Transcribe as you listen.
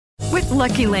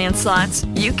Lucky Land Slots,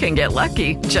 you can get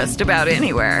lucky just about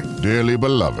anywhere. Dearly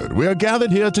beloved, we are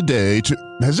gathered here today to...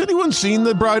 Has anyone seen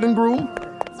the bride and groom?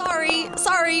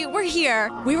 Sorry, we're here.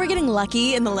 We were getting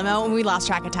lucky in the limo and we lost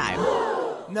track of time.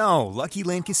 No, Lucky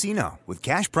Land Casino, with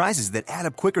cash prizes that add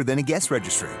up quicker than a guest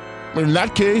registry. In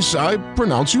that case, I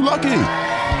pronounce you lucky.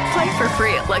 Play for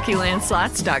free at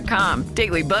LuckyLandSlots.com.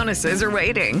 Daily bonuses are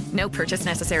waiting. No purchase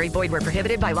necessary. Void where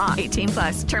prohibited by law.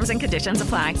 18+. Terms and conditions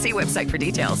apply. See website for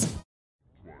details.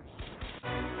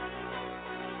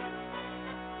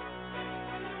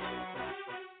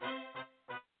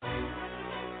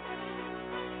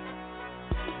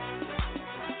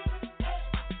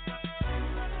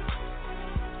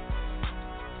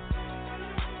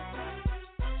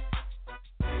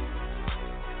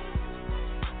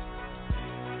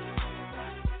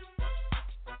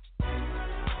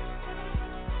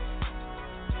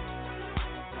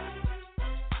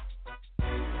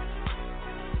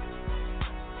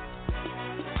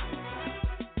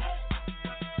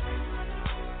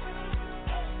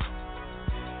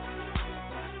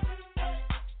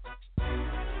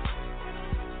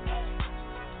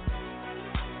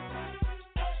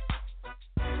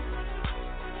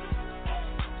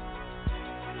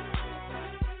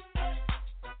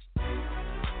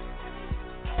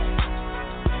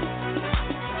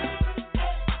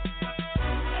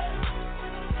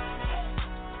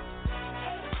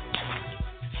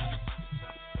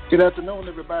 Good afternoon,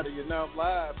 everybody. You're now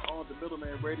live on the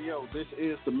MiddleMen Radio. This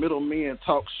is the MiddleMen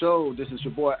Talk Show. This is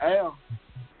your boy Al.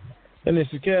 And this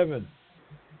is Kevin.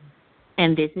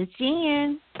 And this is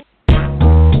Jen.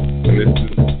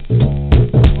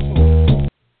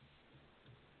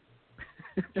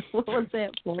 What was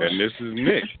that for? And this is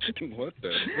Nick. What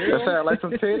the hell? That sounds like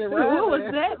some Teddy Riley. What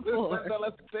was that for? That sounds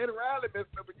like some Teddy Riley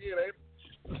messing up again,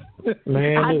 ain't it?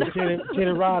 Man, look,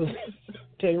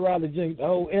 Teddy Riley jinked the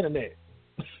whole internet.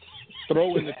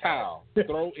 Throw in the towel.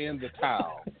 Throw in the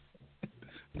towel.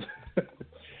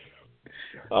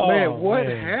 Man, what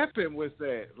happened with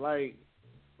that? Like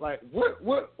what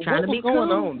was going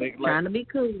on? Trying to be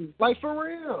cool. Like for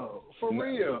real.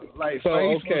 Like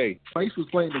so Face was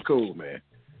playing the cool, man.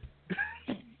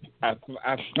 I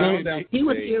found out he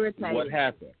was irritated. What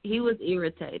happened. He was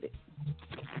irritated.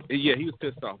 Yeah, he was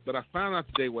pissed off. But I found out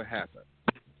today what happened.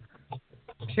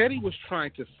 Teddy was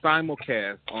trying to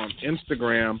simulcast on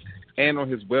Instagram and on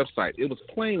his website. It was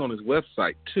playing on his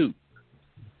website, too.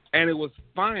 And it was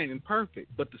fine and perfect,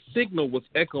 but the signal was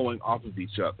echoing off of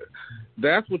each other.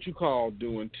 That's what you call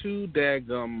doing too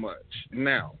daggum much.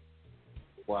 Now,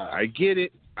 I get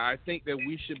it. I think that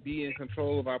we should be in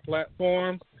control of our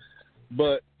platforms,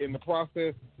 but in the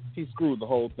process, he screwed the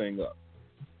whole thing up.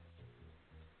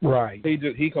 Right.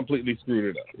 He completely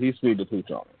screwed it up. He screwed the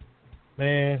pooch on it.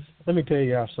 Man, let me tell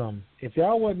y'all something. If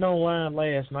y'all wasn't online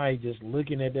last night just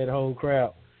looking at that whole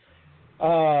crowd,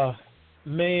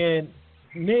 man,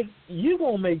 Nick, you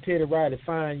going to make Teddy Riley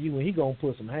find you and he going to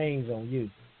put some hands on you.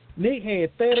 Nick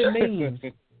had 30 memes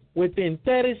within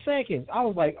 30 seconds. I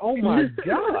was like, oh, my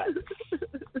God.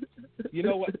 You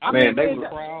know what? I was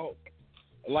proud.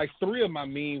 Like 3 of my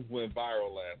memes went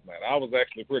viral last night. I was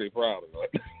actually pretty proud of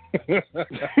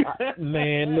it.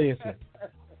 Man, listen.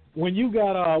 When you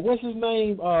got what's his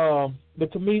name? The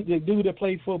dude that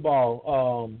played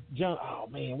football, John. Oh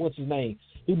man, what's his name?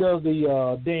 He does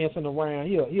the dancing around.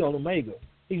 He on Omega.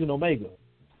 He's an Omega.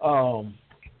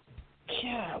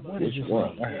 Yeah, what is his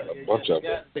name? I had a bunch of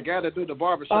them. The guy that do the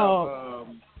barbershop.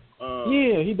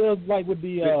 Yeah, he does like with the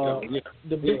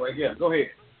yeah. Go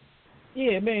ahead.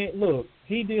 Yeah, man. Look,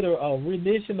 he did a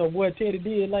rendition of what Teddy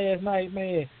did last night,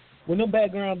 man. When them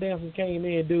background dancers came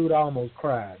in, dude, I almost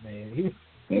cried, man. He was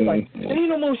like, there ain't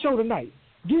no more show tonight.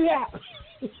 Get out.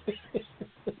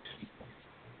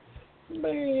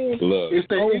 Man. Look. It's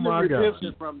the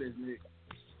redemption from this, Nick.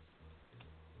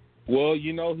 Well,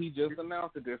 you know, he just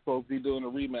announced that they're supposed to be doing a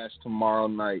rematch tomorrow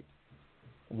night.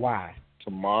 Why?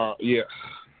 Tomorrow, yeah.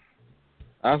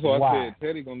 That's what Why? I said.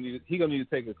 Teddy gonna need to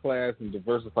take a class in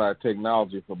diversified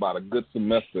technology for about a good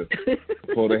semester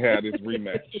before they have this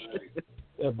rematch.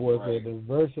 That boy said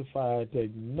diversified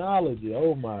technology.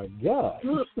 Oh, my God.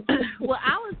 Well,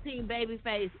 I was seeing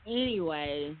Babyface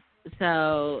anyway,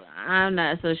 so I'm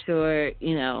not so sure,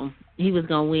 you know, he was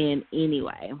going to win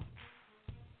anyway.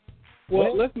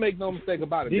 Well, let's make no mistake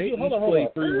about it. They each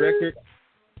played 3 records.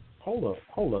 Hold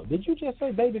up. Did you just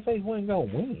say Babyface wasn't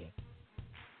going to win?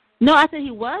 No, I said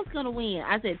he was going to win.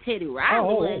 I said Teddy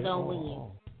Riley wasn't going to win.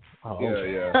 Oh,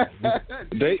 yeah.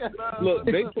 They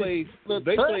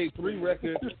played 3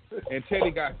 records and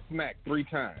Teddy got smacked 3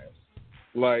 times.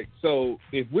 Like, so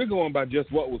if we're going by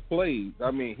just what was played, I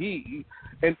mean,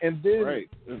 And then Right.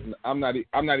 I'm not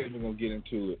even gonna get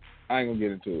into it. I ain't gonna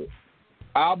get into it.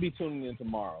 I'll be tuning in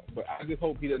tomorrow, but I just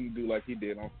hope he doesn't do like he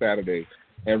did on Saturday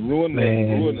and ruin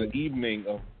the evening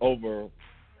of over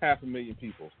 500,000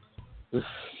 people.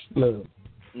 Look,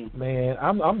 man,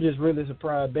 I'm just really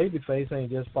surprised Babyface ain't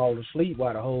just fall asleep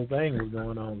while the whole thing was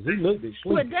going on. He looked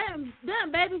asleep. But doesn't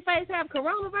Babyface have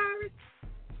coronavirus?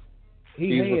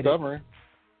 He's recovering.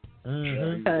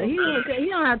 He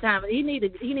don't have time. He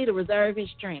need to reserve his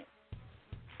strength.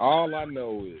 All I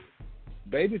know is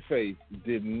Babyface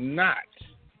did not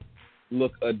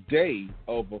look a day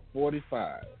over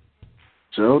 45.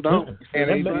 Sure don't.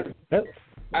 And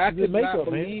I could not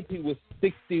believe he was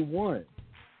 61.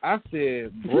 I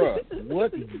said, bruh,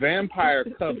 what vampire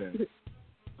coven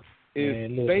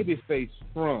is Babyface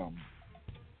from?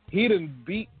 He done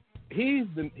beat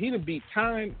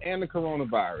time and the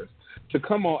coronavirus to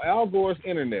come on Al Gore's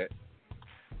internet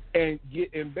and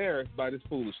get embarrassed by this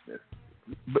foolishness.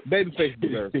 But Babyface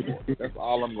deserves more. That's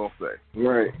all I'm gonna say.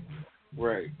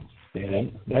 Right. Yeah,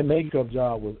 that makeup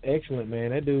job was excellent,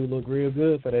 man. That dude looked real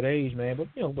good for that age, man.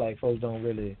 But black folks don't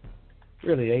really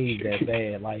age that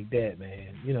bad like that,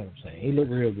 man. You know what I'm saying? He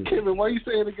looked real good. Kevin, why you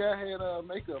saying the guy had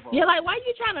makeup on? Yeah, like why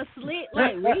you trying to read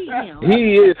him?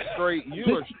 He is straight.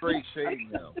 You are straight shading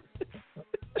him.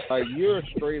 Like you're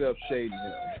straight up shading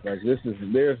him. Like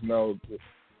there's no.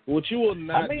 What you will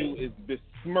not do is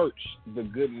besmirch the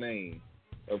good name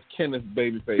of Kenneth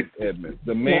Babyface Edmonds,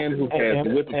 the man who has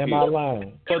whipped Am I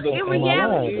lying? In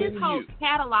reality, this whole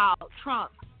catalog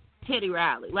trumps Teddy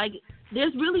Riley. Like,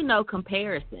 there's really no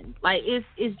comparison. Like,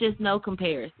 it's just no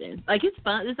comparison. Like, it's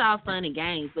fun. It's all fun and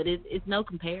games, but it's no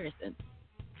comparison.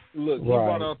 Look, he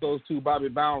brought out those two Bobby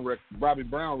Brown records.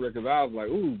 I was like,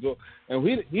 ooh. And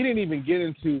he didn't even get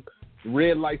into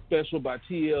Red Light Special by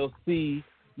TLC.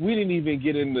 We didn't even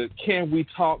get into Can We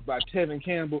Talk by Tevin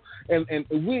Campbell. And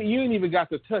you didn't even got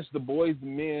to touch the Boys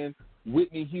and Men,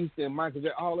 Whitney Houston, Michael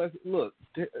Jackson, all that. Look,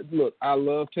 I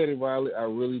love Teddy Riley. I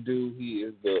really do. He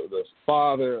is the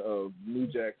father of New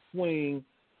Jack Swing.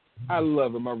 I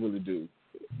love him. I really do.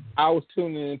 I was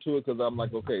tuning into it because I'm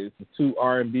like, okay, it's the two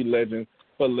R&B legends,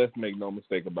 but let's make no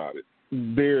mistake about it.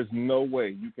 There's no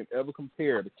way you can ever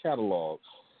compare the catalog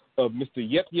of Mr.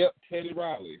 Yep Teddy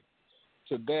Riley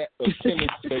to that of Kenneth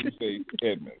Babyface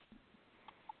Edmonds.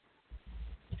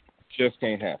 Just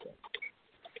can't happen.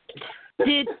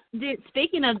 Did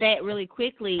speaking of that really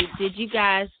quickly, did you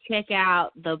guys check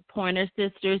out the Pointer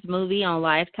Sisters movie on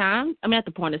Lifetime? I mean, not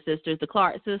the Pointer Sisters, the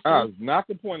Clark Sisters. Not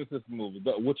the Pointer Sisters movie.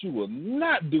 What you will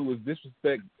not do is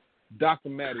disrespect Dr.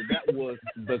 Maddie. That was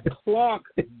the Clark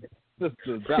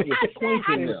Sisters. That was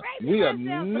twinkling them. We are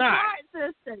not.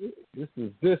 This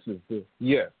is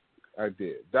yes. I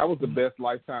did. That was the best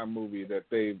Lifetime movie that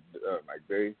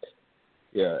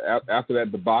after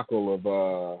that debacle of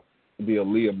the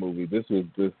Aaliyah movie, this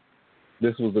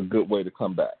was a good way to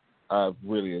come back. I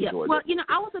really enjoyed it. Well,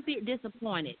 I was a bit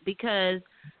disappointed because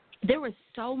there was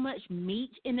so much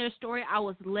meat in their story. I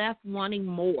was left wanting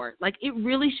more. Like, it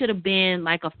really should have been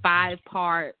like a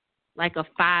 5-part, like a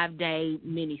 5-day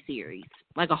miniseries,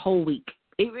 like a whole week.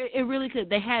 It really could.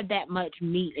 They had that much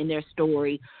meat in their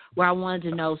story where I wanted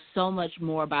to know so much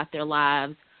more about their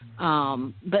lives.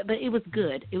 But it was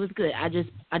good. It was good. I just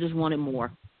wanted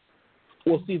more.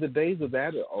 Well, see, the days of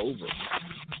that are over,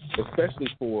 especially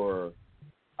for,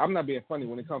 I'm not being funny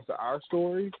when it comes to our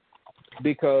stories,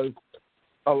 because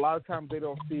a lot of times they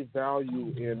don't see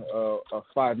value in a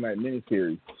 5-night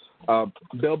miniseries.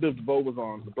 Belle Biv DeVoe was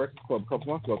on the Breakfast Club a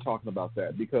couple months ago talking about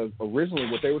that, because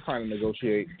originally what they were trying to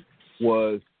negotiate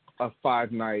was a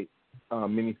 5-night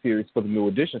miniseries for the New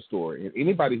Edition story. And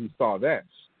anybody who saw that,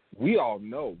 we all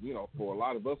know, for a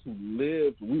lot of us who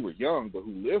lived, we were young, but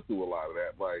who lived through a lot of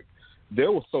that, like,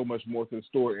 there was so much more to the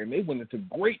story, and they went into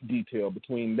great detail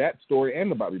between that story and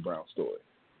the Bobby Brown story.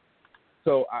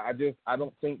 So I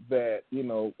don't think that, in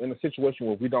a situation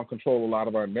where we don't control a lot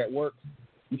of our networks,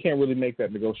 you can't really make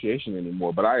that negotiation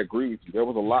anymore. But I agree with you. There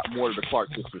was a lot more to the Clark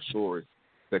Sisters story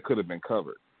that could have been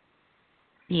covered.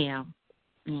 Yeah.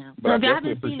 But so if y'all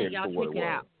haven't seen it, y'all check it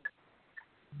out.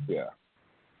 Yeah.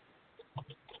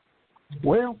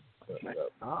 Well,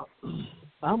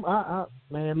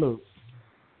 man, look,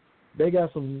 they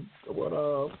got some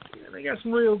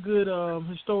real good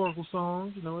historical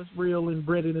songs. It's real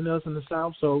embedded in us in the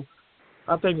South. So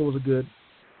I think it was a good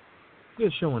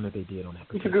showing that they did on that.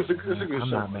 I'm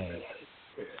not mad.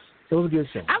 It was a good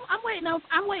show.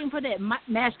 I'm waiting for that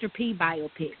Master P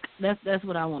biopic. That's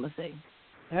what I want to see.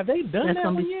 Have they done that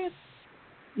one yet?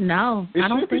 No, I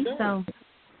don't think so.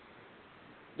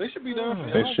 They should be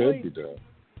done. They should be done.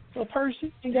 So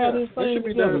Percy, you got this thing. They should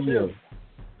be done.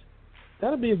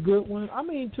 That'll be a good one. I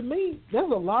mean, to me,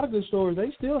 there's a lot of good stories.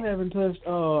 They still haven't touched.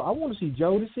 I want to see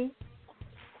Jodeci.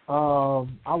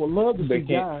 I would love to see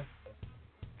Guy.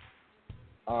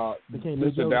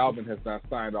 Mr. Dalvin has not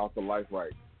signed off the life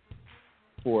rights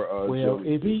for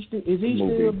Jodeci. Is he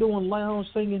still doing lounge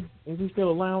singing? Is he still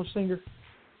a lounge singer?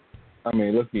 I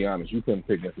mean, let's be honest. You couldn't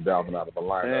pick Mr. Dalvin out of a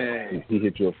lineup. He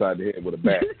hit you upside the head with a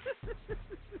bat.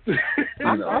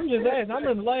 I'm just asking. I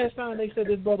remember the last time they said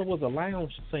this brother was a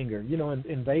lounge singer,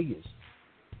 in Vegas.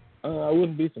 I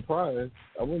wouldn't be surprised.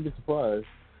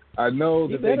 I know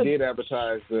that they did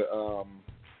advertise the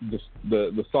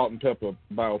Salt and Pepper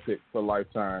biopic for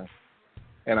Lifetime,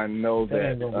 and I know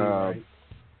that. Right.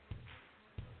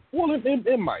 Well,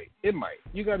 it might.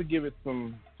 You got to give it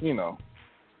some.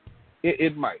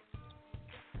 It might.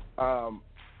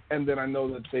 And then I know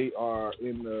that they are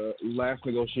in the last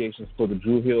negotiations for the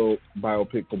Drew Hill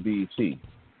biopic for BET.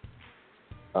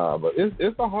 But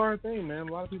it's a hard thing, man.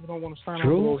 A lot of people don't want to sign up for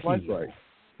those life rights.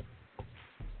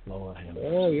 Lord have mercy.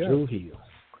 Oh, yeah. Drew Hill.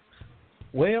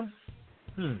 Well,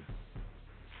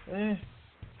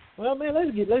 well, man,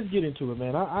 let's get into it,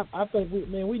 man. I think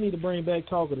we need to bring back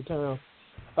Talk of the Town.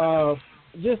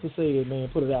 Just to say it, man,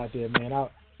 put it out there, man.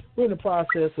 We're in the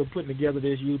process of putting together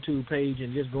this YouTube page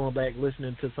and just going back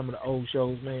listening to some of the old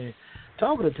shows, man.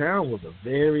 Talk of the Town was a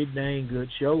very dang good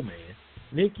show, man.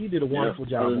 Nick, you did a wonderful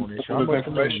job on this show. I must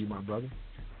commend you, my brother.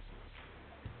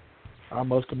 I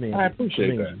must commend you. I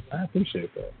appreciate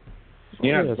that.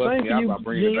 Yeah, thank you. By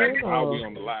bringing it back while we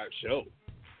on the live show.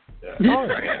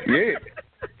 Yeah.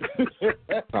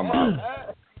 Come on.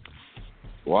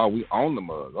 While we on the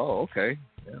mug. Oh, okay.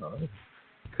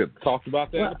 Could have talked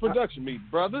about that in the production meeting,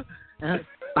 brother. And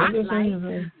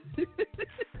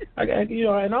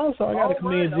also I got to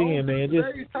commend Jen, man.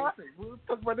 We'll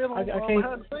talk about that on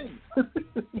behind the scenes.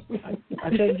 I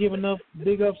can't give enough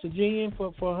big ups to Jen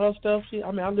for her stuff.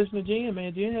 I listen to Jen,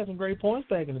 man. Jen had some great points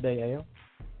back in the day, Al.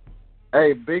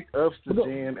 Hey, big ups to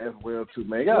Jen as well too,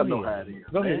 man. Y'all know how it is.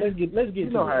 Go ahead, let's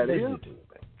get to it. How it is.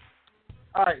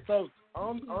 All right, so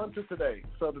on to today.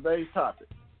 So today's topic: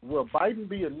 will Biden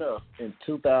be enough in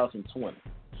 2020?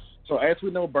 So as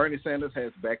we know, Bernie Sanders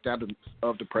has backed out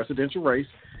of the presidential race,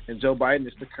 and Joe Biden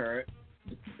is the current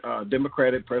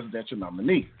Democratic presidential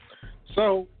nominee.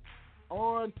 So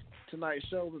on tonight's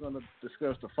show, we're going to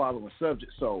discuss the following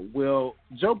subject. So will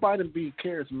Joe Biden be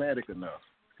charismatic enough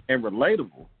and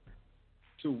relatable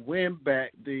to win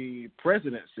back the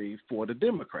presidency for the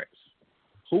Democrats?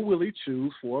 Who will he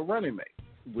choose for a running mate?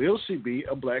 Will she be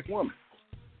a black woman?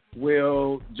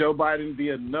 Will Joe Biden be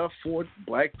enough for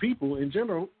black people in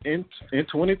general in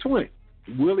 2020?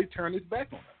 Will he turn his back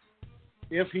on us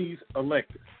if he's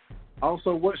elected?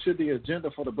 Also, what should the agenda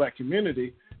for the black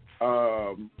community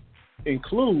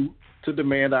include to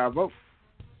demand our vote?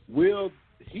 Will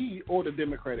he or the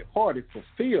Democratic Party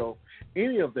fulfill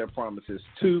any of their promises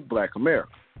to black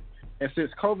America? And since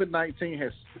COVID-19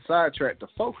 has sidetracked the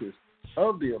focus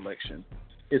of the election,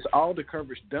 it's all the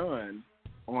coverage done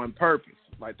on purpose,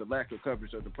 like the lack of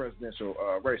coverage of the presidential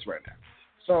race right now.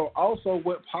 So also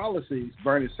what policies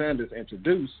Bernie Sanders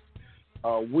introduced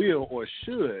will or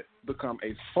should become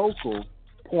a focal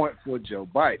point for Joe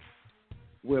Biden.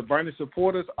 Will Bernie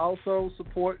supporters also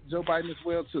support Joe Biden as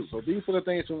well, too? So these are the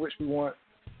things in which we want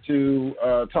to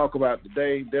talk about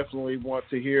today. Definitely want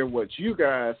to hear what you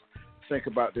guys think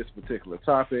about this particular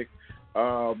topic.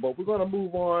 But we're going to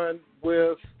move on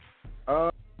with,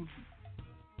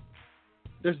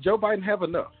 does Joe Biden have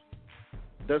enough?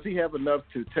 Does he have enough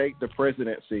to take the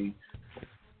presidency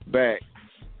back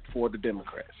for the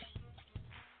Democrats?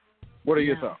 What are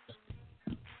your thoughts?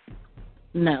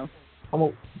 No. I'm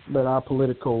going to let our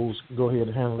politicals go ahead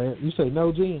and handle that. You say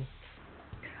no, Jen?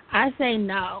 I say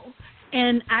no.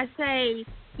 And I say,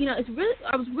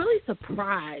 I was really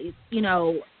surprised,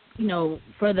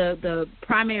 for the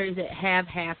primaries that have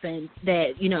happened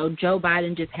that, Joe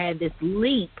Biden just had this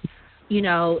leap,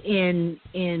 in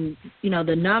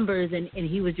the numbers and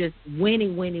he was just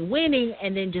winning,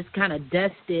 and then just kind of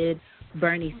dusted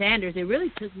Bernie Sanders. It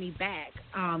really took me back.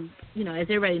 As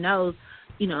everybody knows,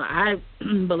 I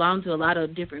belong to a lot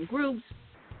of different groups,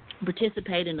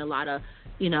 participate in a lot of,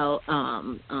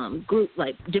 groups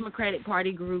like Democratic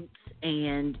Party groups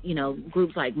and,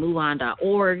 groups like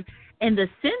MoveOn.org. And the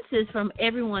census from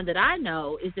everyone that I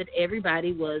know is that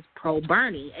everybody was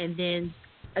pro-Bernie. And then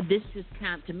this just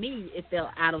kind of, to me, it fell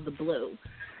out of the blue.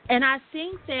 And I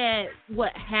think that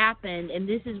what happened, and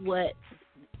this is what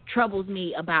troubles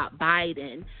me about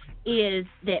Biden, is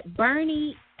that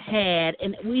Bernie had,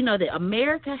 and we know that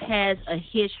America has a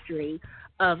history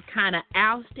of kind of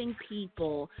ousting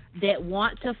people that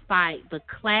want to fight the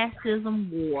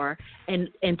classism war and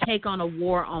take on a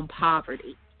war on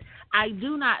poverty. I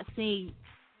do not see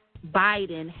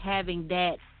Biden having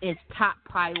that as top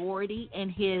priority in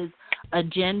his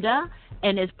agenda.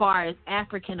 And as far as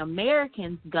African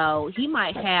Americans go, he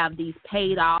might have these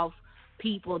paid off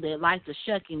people that like to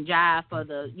shuck and jive for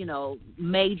the,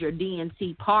 major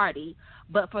DNC party.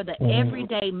 But for the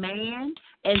everyday man,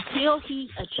 until he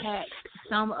attacks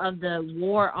some of the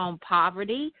war on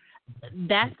poverty,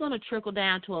 that's going to trickle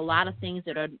down to a lot of things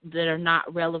that are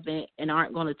not relevant and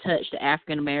aren't going to touch the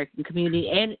African American community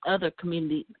and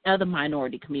other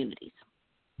minority communities.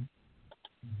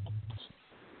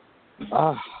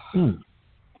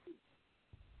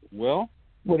 Well,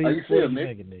 what do you think,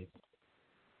 Nick?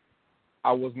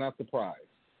 I was not surprised.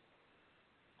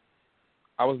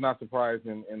 I was not surprised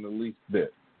in the least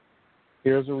bit.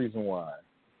 Here's the reason why.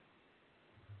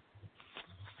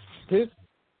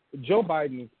 Joe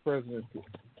Biden's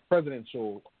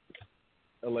presidential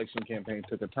election campaign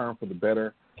took a turn for the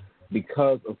better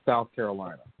because of South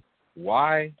Carolina.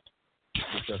 Why?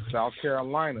 Because South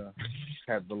Carolina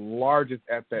had the largest,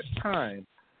 at that time,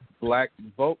 black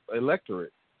vote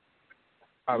electorate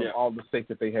out of all the states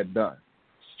that they had done,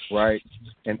 right?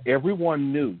 And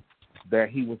everyone knew that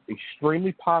he was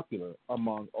extremely popular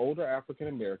among older African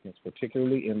Americans,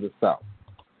 particularly in the South.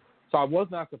 So I was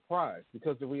not surprised,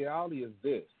 because the reality is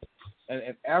this, and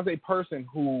as a person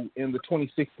who in the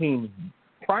 2016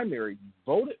 primary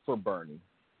voted for Bernie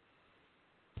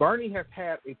has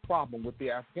had a problem with the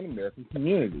African American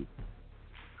community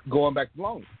going back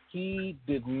long. He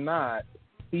did not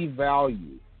see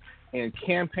value in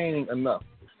campaigning enough.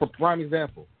 For prime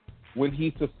example, when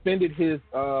he suspended his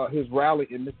rally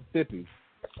in Mississippi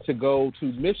to go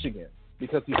to Michigan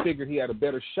because he figured he had a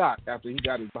better shot after he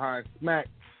got his behind smacked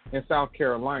in South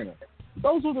Carolina.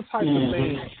 Those were the types of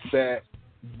things that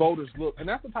voters look, and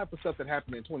that's the type of stuff that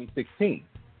happened in 2016.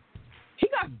 He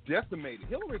got decimated.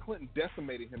 Hillary Clinton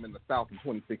decimated him in the South in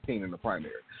 2016 in the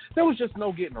primary. There was just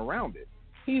no getting around it.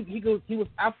 He was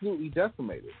absolutely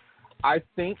decimated. I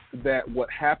think that what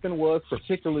happened was,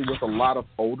 particularly with a lot of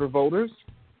older voters,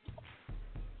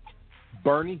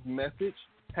 Bernie's message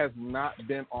has not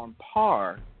been on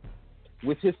par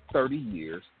with his 30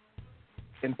 years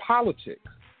in politics.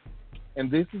 And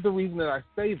this is the reason that I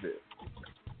say this.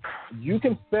 You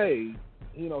can say,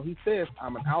 he says,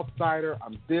 I'm an outsider,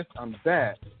 I'm this, I'm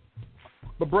that.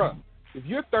 But, bruh, if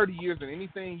you're 30 years in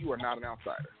anything, you are not an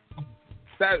outsider.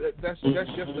 That's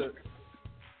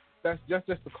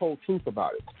just the cold truth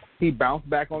about it. He bounced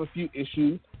back on a few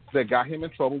issues that got him in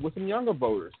trouble with some younger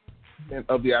voters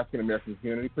of the African American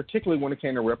community, particularly when it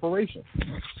came to reparations.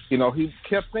 He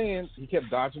kept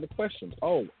dodging the question.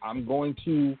 Oh, I'm going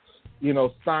to,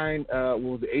 sign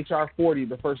the HR 40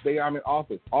 the first day I'm in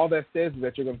office. All that says is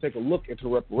that you're going to take a look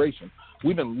into reparations.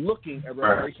 We've been looking at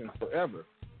reparations forever.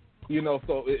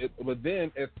 But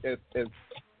then as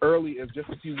early as just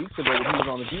a few weeks ago when he was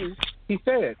on The View, he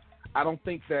said, I don't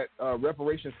think that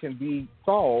reparations can be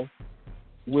solved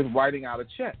with writing out a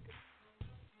check.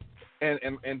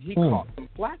 And he caught some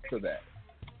flack for that.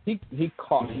 He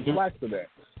caught some flack for that.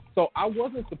 So I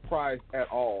wasn't surprised at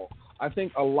all. I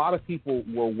think a lot of people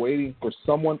were waiting for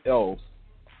someone else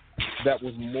that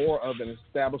was more of an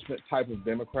establishment type of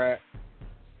Democrat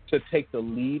to take the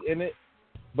lead in it.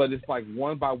 But it's like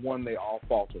one by one they all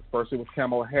faltered. First it was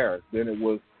Kamala Harris. Then it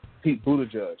was Pete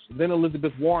Buttigieg. Then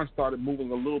Elizabeth Warren started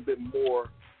moving a little bit more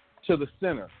to the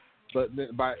center. But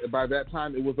by that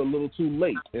time, it was a little too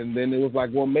late. And then it was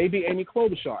like, well, maybe Amy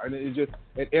Klobuchar.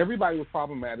 And everybody was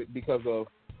problematic because of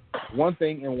one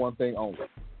thing and one thing only.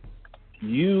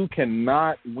 You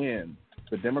cannot win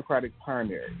the Democratic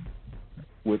primary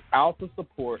without the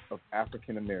support of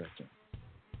African Americans.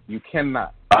 You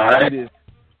cannot. It is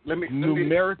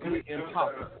numerically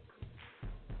impossible.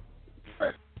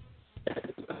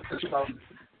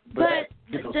 But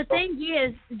the thing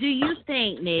is, do you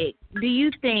think, Nick?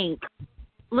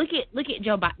 Look at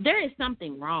Joe Biden? There is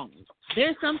something wrong.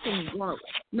 There's something wrong.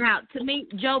 Now, to me,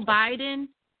 Joe Biden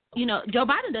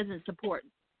doesn't support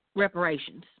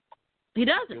reparations. He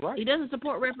doesn't. Right. He doesn't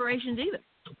support reparations either.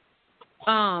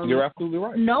 You're absolutely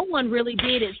right. No one really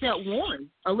did except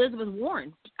Elizabeth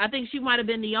Warren. I think she might have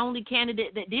been the only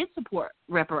candidate that did support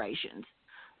reparations.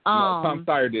 No, Tom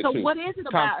Steyer did too. So what is it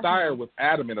about Tom Steyer was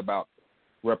adamant about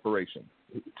reparations.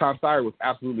 Tom Steyer was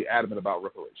absolutely adamant about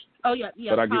reparations. Oh yeah,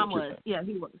 Tom was. Yeah,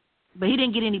 he was. But he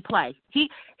didn't get any play. His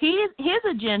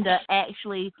agenda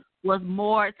actually was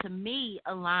more, to me,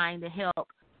 aligned to help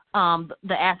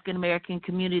the African American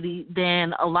community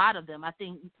than a lot of them. I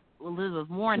think Elizabeth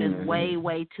Warren is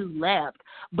way too left.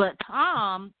 But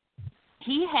Tom,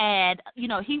 he had, you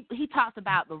know, he talks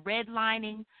about the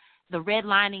redlining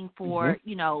for,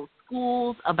 you know,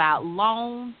 schools, about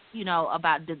loans, you know,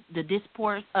 about the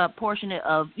disproportionate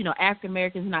of, you know, African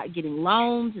Americans not getting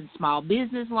loans and small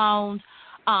business loans.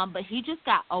 But he just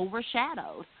got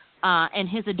overshadowed, and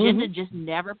his agenda just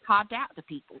never popped out to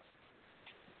people.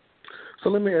 So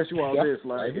let me ask you all this: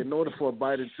 like, in order for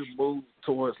Biden to move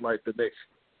towards like the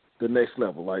next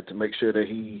level, like to make sure that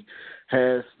he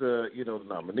has the, you know, the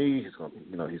nominee, he's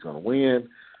going to win.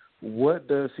 What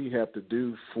does he have to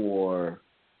do for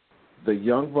the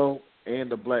young vote and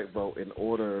the black vote in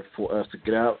order for us to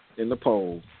get out in the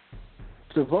polls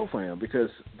to vote for him? Because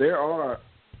there are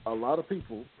a lot of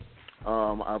people.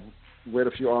 I've read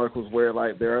a few articles where,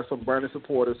 like, there are some Bernie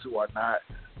supporters who are not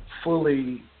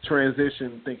fully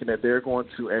transitioned, thinking that they're going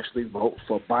to actually vote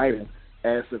for Biden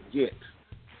as of yet.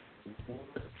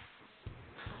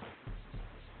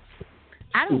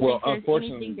 I don't think there's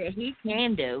anything that he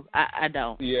can do. I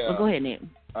don't. Yeah. Well, go ahead, Nick.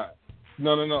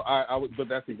 No. I would, but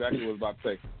that's exactly what I was about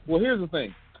to say. Well, here's the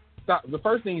thing. The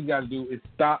first thing he's got to do is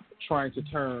stop trying to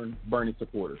turn Bernie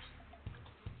supporters.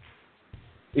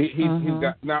 He's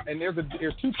got now, and there's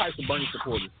two types of Bernie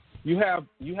supporters. You have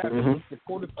the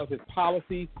supporters of his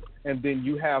policies, and then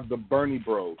you have the Bernie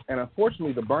bros. And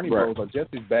unfortunately, the Bernie bros are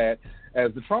just as bad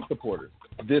as the Trump supporters.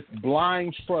 This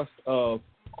blind trust of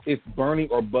it's Bernie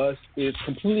or bust is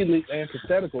completely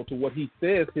antithetical to what he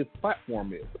says his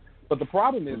platform is. But the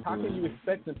problem is, how can you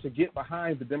expect them to get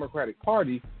behind the Democratic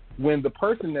Party when the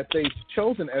person that they've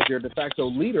chosen as their de facto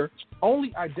leader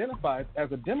only identifies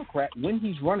as a Democrat when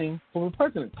he's running for the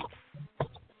presidency?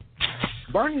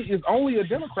 Bernie is only a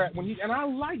Democrat when and I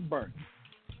like Bernie,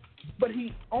 but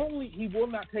he will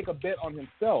not take a bet on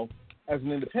himself as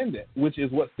an independent, which is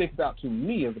what sticks out to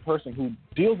me as a person who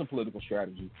deals in political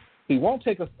strategy. He won't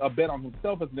take a bet on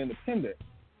himself as an independent.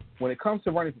 When it comes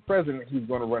to running for president, he's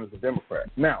going to run as a Democrat.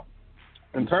 Now,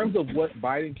 in terms of what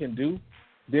Biden can do,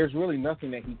 there's really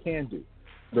nothing that he can do.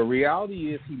 The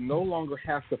reality is he no longer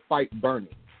has to fight Bernie,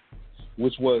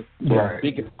 which was the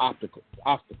biggest obstacle.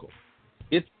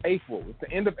 It's April. It's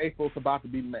the end of April. It's about to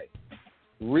be May.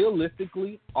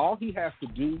 Realistically, all he has to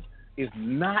do is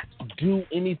not do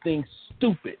anything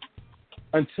stupid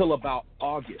until about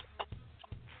August,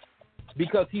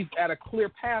 because he's at a clear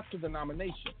path to the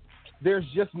nomination. There's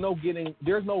no getting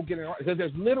around, because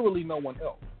there's literally no one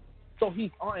else. So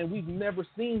he's on, and we've never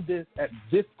seen this at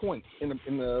this point in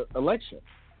the election.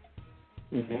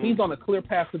 He's on a clear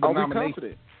path to the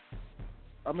nomination.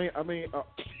 I mean,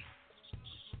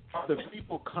 are the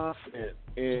people confident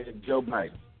in Joe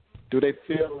Biden? Do they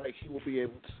feel like he will be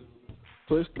able to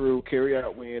push through, carry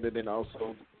out win, and then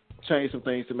also change some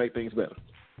things to make things better?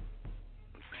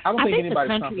 I don't think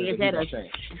anybody's confident that he's going to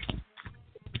change.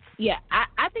 Yeah,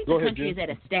 I think the country is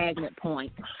at a stagnant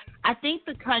point. I think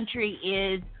the country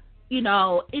is, you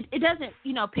know, it doesn't,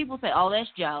 you know, people say, oh, that's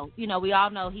Joe. You know, we all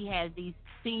know he has these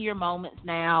senior moments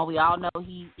now. We all know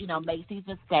he, you know, makes these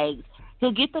mistakes.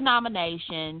 He'll get the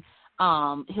nomination.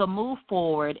 He'll move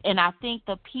forward. And I think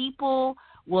the people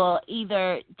will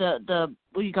either, the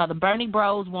Bernie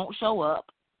bros won't show up,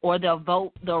 or they'll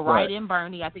write in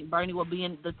Bernie. I think Bernie will be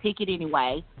in the ticket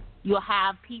anyway. You'll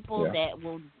have people that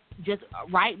will just,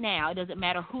 right now, it doesn't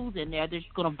matter who's in there, they're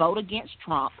just going to vote against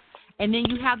Trump. And then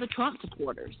you have the Trump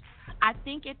supporters. I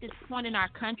think at this point in our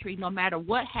country, no matter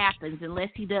what happens, unless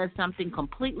he does something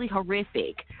completely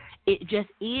horrific, it just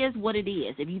is what it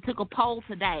is. If you took a poll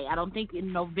today, I don't think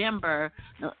in November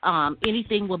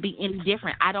anything will be any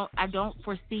different. I don't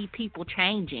foresee people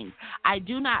changing. I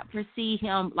do not foresee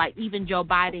him, like even Joe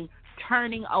Biden,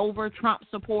 turning over Trump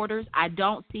supporters. I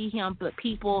don't see him, but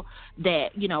people that,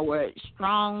 you know, were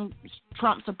strong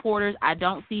Trump supporters, I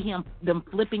don't see them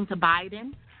flipping to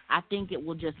Biden. I think it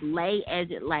will just lay as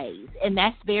it lays, and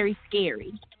that's very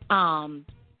scary.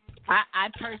 I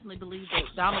personally believe that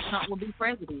Donald Trump will be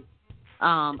president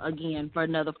again for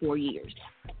another 4 years,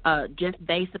 just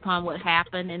based upon what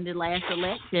happened in the last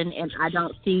election, and I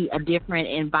don't see a different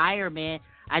environment.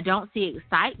 I don't see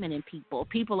excitement in people.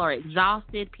 People are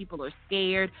exhausted. People are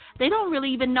scared. They don't really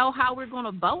even know how we're going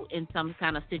to vote in some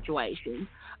kind of situation.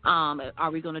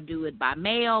 Are we going to do it by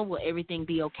mail? Will everything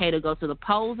be okay to go to the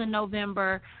polls in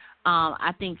November?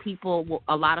 I think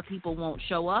a lot of people won't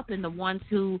show up, and the ones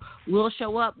who will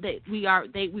show up, we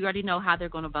already know how they're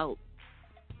going to vote.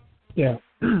 Yeah,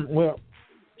 well,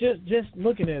 just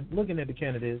looking at the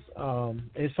candidates,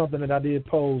 it's something that I did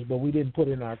pose, but we didn't put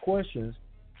in our questions.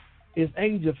 Is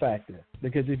age a factor?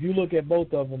 Because if you look at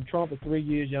both of them, Trump is 3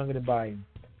 years younger than Biden.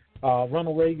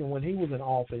 Ronald Reagan, when he was in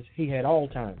office, he had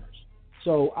Alzheimer's.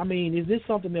 So, I mean, is this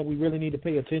something that we really need to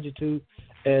pay attention to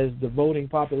as the voting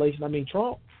population? I mean,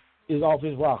 Trump is off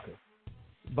his rocker.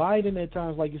 Biden, at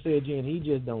times, like you said, Jen, he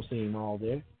just don't seem all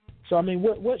there. So, I mean,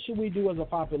 what should we do as a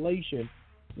population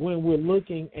when we're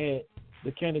looking at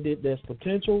the candidate that's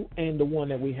potential and the one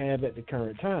that we have at the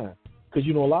current time? Because,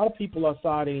 you know, a lot of people are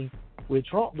siding with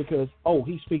Trump because,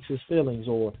 he speaks his feelings,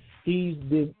 or he's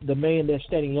the man that's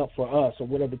standing up for us, or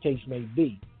whatever the case may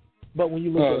be. But when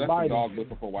you look at Biden, dog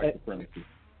looking for white supremacy.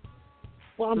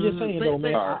 Well, I'm just saying, though,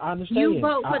 man, I understand. You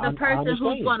vote for the person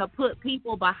who's going to put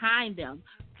people behind them.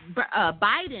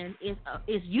 Biden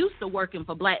is used to working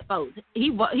for black folks. He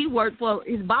worked for,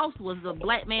 his boss was a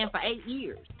black man for 8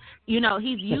 years. You know,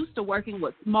 he's used to working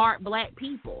with smart black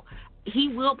people. He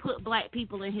will put black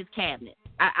people in his cabinet.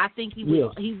 I think he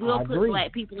will. He will put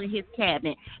black people in his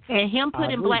cabinet. And him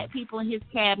putting black people in his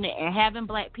cabinet and having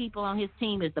black people on his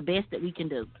team is the best that we can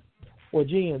do. Well,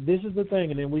 Jen, this is the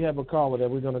thing, and then we have a caller that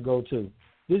we're going to go to.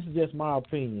 This is just my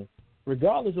opinion.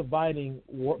 Regardless of Biden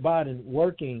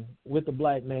working with the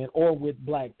black man or with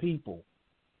black people,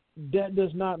 that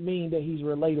does not mean that he's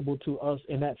relatable to us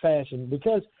in that fashion,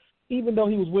 because even though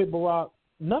he was with Barack,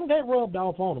 none of that rubbed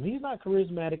off on him. He's not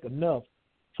charismatic enough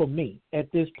for me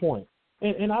at this point.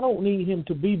 And I don't need him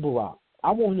to be Barack.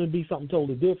 I want him to be something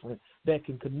totally different that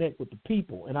can connect with the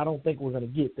people, and I don't think we're going to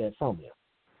get that from him.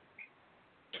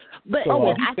 But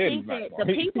I think that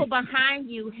the people behind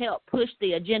you help push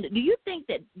the agenda. Do you think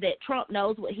that Trump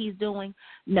knows what he's doing?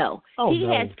 No. He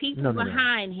has people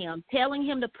behind him telling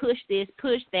him to push this,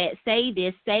 push that, say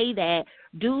this, say that,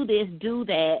 do this, do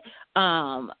that.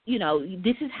 You know,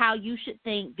 this is how you should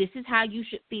think. This is how you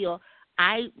should feel.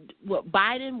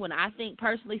 Biden, when I think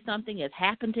personally something has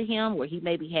happened to him where he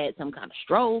maybe had some kind of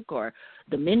stroke or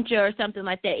dementia or something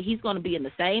like that, he's going to be in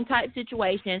the same type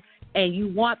situation, and you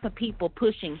want the people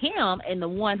pushing him and the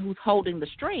one who's holding the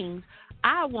strings.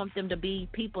 I want them to be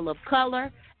people of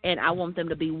color, and I want them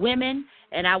to be women,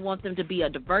 and I want them to be a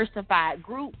diversified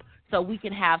group so we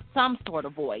can have some sort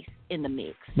of voice in the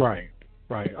mix. Right.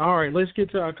 All right, let's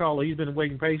get to our caller. He's been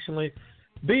waiting patiently.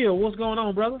 Bill, what's going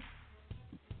on, brother?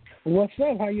 What's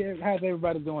up? How's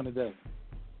everybody doing today?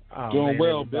 Doing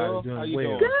well, Bill. How you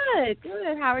doing?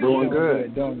 Good. How are you?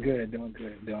 Doing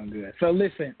good. So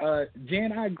listen,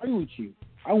 Jen, I agree with you.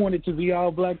 I want it to be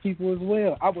all black people as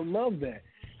well. I would love that.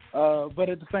 But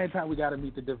at the same time, we got to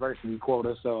meet the diversity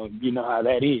quota, so you know how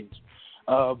that is.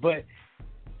 But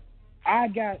I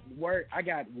got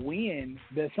wind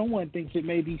that someone thinks it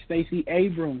may be Stacey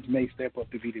Abrams may step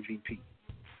up to be the VP.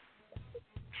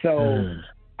 So.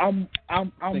 I'm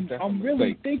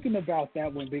really thinking about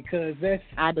that one because that's.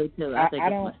 I do too. I think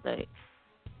it's a mistake.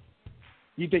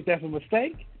 You think that's a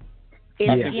mistake?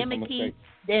 It's gimmicky,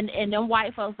 and them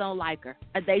white folks don't like her.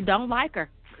 They don't like her.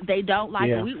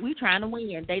 her. We trying to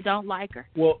win. They don't like her.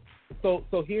 Well, so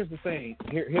here's the thing.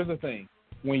 Here's the thing.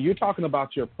 When you're talking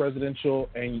about your presidential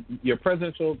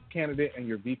candidate and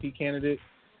your VP candidate,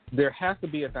 there has to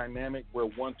be a dynamic where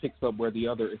one picks up where the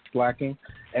other is slacking.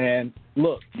 And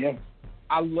look,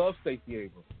 I love Stacey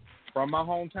Abrams from my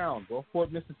hometown,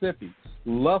 Gulfport, Mississippi.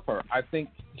 Love her. I think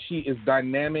she is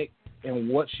dynamic in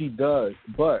what she does.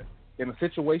 But in a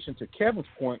situation, to Kevin's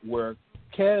point, where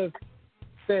Kev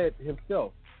said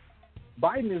himself,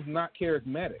 Biden is not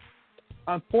charismatic.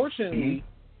 Unfortunately,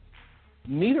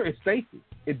 neither is Stacey.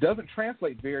 It doesn't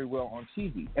translate very well on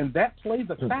TV, and that plays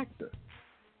a factor.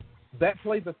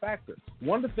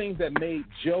 One of the things that made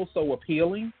Joe so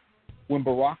appealing when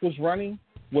Barack was running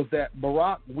was that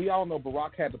we all know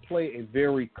Barack had to play a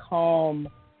very calm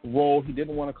role. He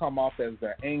didn't want to come off as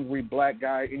the angry black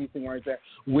guy, anything like that,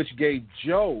 which gave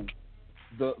Joe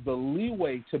the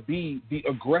leeway to be the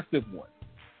aggressive one.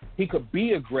 He could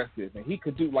be aggressive, and he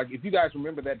could do, like, if you guys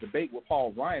remember that debate with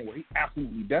Paul Ryan where he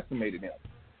absolutely decimated him.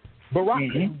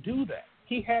 Barack couldn't do that.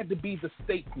 He had to be the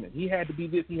statesman. He had to be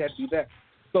this, he had to be that.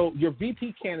 So your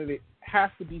VP candidate has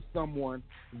to be someone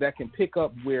that can pick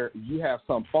up where you have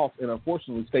some faults, and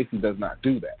unfortunately, Stacey does not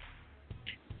do that.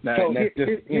 Now, so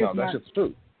that's just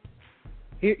true.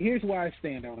 Here's why I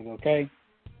stand on it, okay?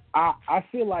 I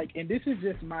feel like, and this is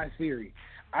just my theory,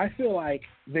 I feel like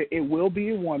that it will be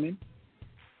a woman,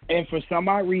 and for some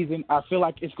odd reason, I feel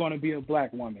like it's going to be a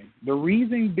black woman. The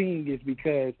reason being is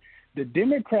because the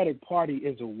Democratic Party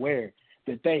is aware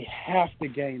that they have to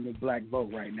gain the black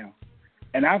vote right now.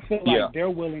 And I feel like they're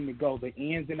willing to go the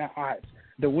ins and the outs,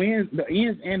 the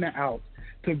ins and the outs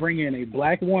to bring in a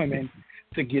black woman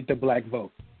to get the black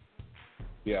vote.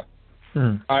 Yeah.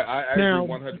 I agree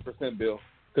 100%, Bill.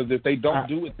 Because if they don't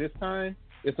do it this time,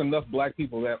 it's enough black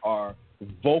people that are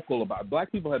vocal about it.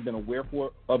 Black people have been aware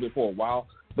of it for a while,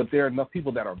 but there are enough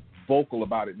people that are vocal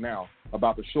about it now,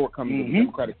 about the shortcomings of the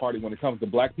Democratic Party when it comes to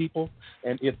black people.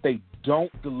 And if they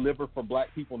don't deliver for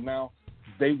black people now,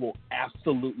 they will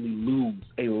absolutely lose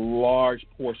a large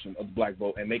portion of the black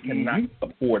vote, and they cannot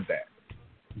afford that.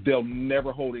 They'll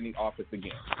never hold any office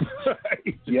again.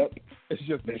 It's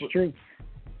just that's true.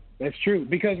 That's true,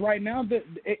 because right now,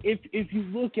 if you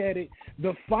look at it,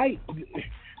 the fight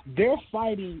they're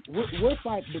fighting. We're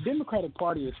fighting. The Democratic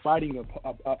Party is fighting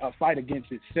a fight against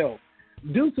itself,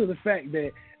 due to the fact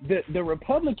that the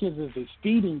Republicans is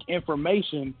feeding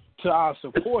information to our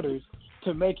supporters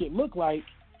to make it look like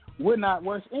we're not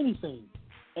worth anything.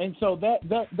 And so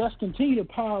that's continue to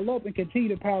pile up and continue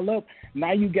to pile up.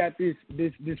 Now you got this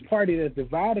party that's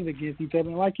divided against each other.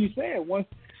 And like you said, once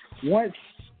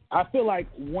I feel like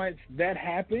once that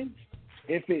happens,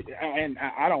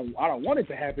 I don't want it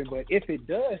to happen, but if it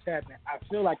does happen, I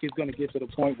feel like it's going to get to the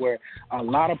point where a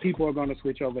lot of people are going to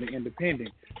switch over to independent,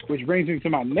 which brings me to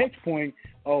my next point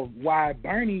of why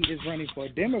Bernie is running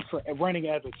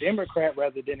as a Democrat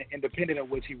rather than an independent, of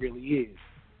which he really is.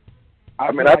 I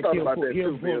thought about that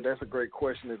too, Bill. That's a great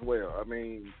question as well. I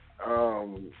mean, I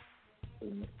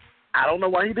don't know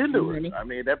why he didn't do it. I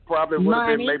mean, that probably would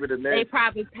have been maybe the next They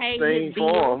probably paid thing his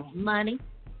for him. money.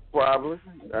 Probably.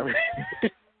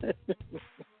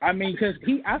 I mean, because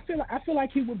I feel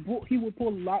like he would pull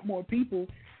a lot more people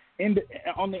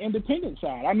on the independent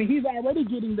side. I mean, he's already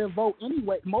getting their vote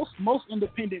anyway. Most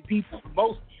independent people,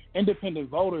 most independent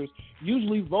voters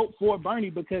usually vote for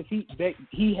Bernie because he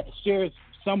shares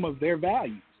some of their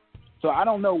values. So I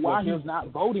don't know why he's not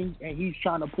voting and he's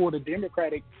trying to pull the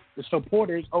Democratic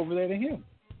supporters over there to him.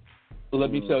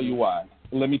 Let me tell you why.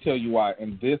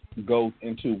 And this goes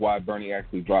into why Bernie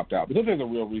actually dropped out. Because there's a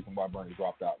real reason why Bernie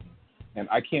dropped out. And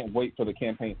I can't wait for the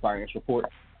campaign finance report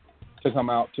to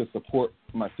come out to support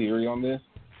my theory on this.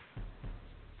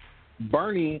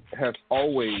 Bernie has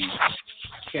always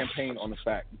campaigned on the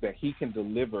fact that he can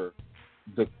deliver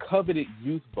the coveted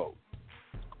youth vote.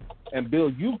 And,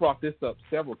 Bill, you brought this up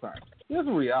several times. Here's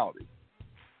a reality.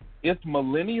 It's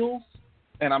millennials,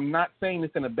 and I'm not saying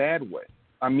this in a bad way.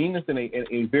 I mean this in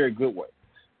a very good way.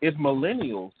 If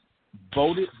millennials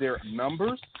voted their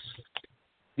numbers,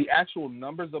 the actual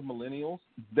numbers of millennials,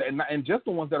 and just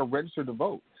the ones that are registered to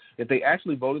vote, if they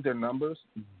actually voted their numbers,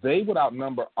 they would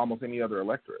outnumber almost any other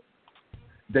electorate.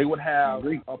 They would have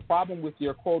a problem with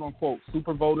your quote-unquote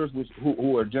super voters,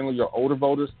 who are generally your older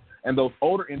voters, and those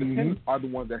older independents are the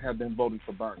ones that have been voting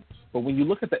for Bernie. But when you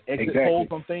look at the exit polls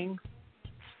on things,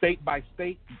 state by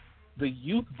state, the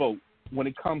youth vote, when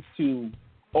it comes to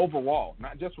overall,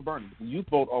 not just for Bernie, but the youth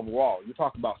vote overall, you're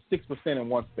talking about 6% in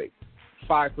one state,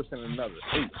 5% in another.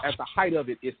 At the height of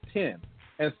it, it's 10%.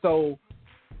 And so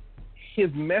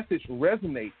his message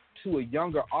resonates to a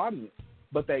younger audience,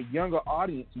 but that younger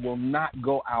audience will not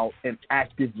go out and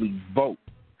actively vote.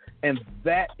 And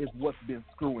that is what's been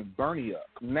screwing Bernie up.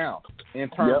 Now,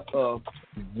 in terms of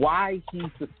why he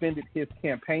suspended his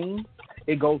campaign,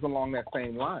 it goes along that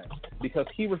same line, because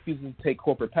he refuses to take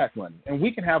corporate PAC money. And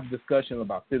we can have a discussion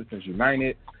about Citizens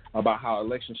United, about how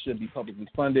elections should be publicly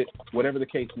funded, whatever the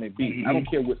case may be. I don't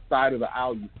care which side of the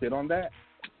aisle you sit on that.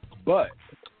 But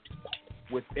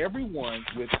with everyone,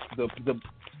 with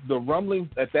the rumblings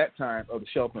at that time of the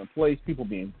shelter in place, people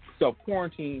being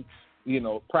self-quarantined,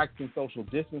 practicing social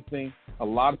distancing, a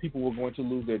lot of people were going to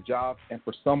lose their jobs. And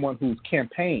for someone whose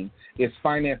campaign is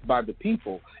financed by the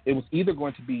people, it was either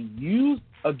going to be used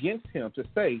against him to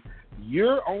say,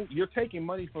 you're taking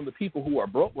money from the people who are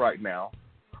broke right now,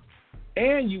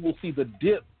 and you will see the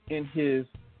dip in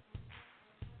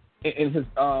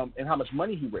how much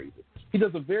money he raises. He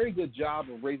does a very good job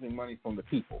of raising money from the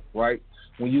people, right?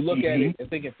 When you look at it, I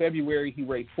think in February he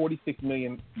raised $46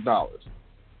 million.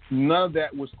 None of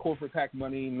that was corporate PAC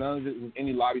money. None of it was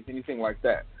any lobbies, anything like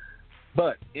that.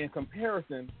 But in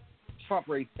comparison, Trump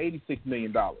raised $86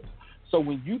 million. So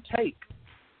when you take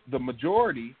the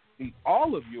majority,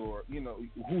 all of your,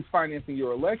 who's financing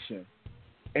your election,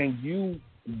 and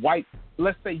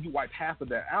let's say you wipe half of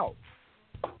that out,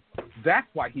 that's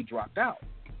why he dropped out.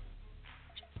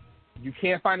 You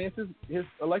can't finance his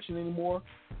election anymore.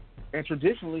 And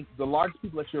traditionally, the largest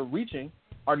people that you're reaching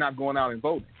are not going out and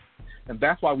voting. And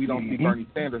that's why we don't see Bernie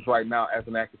Sanders right now as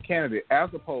an active candidate, as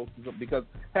opposed to, because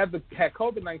had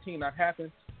COVID-19 not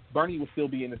happened, Bernie would still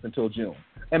be in this until June.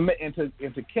 And to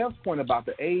Kev's point about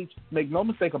the age, make no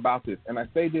mistake about this, and I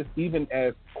say this even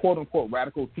as quote-unquote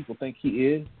radical people think he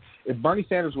is, if Bernie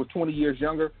Sanders were 20 years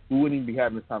younger, we wouldn't even be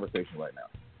having this conversation right now.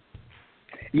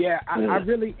 Yeah, I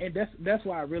really, and that's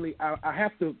why I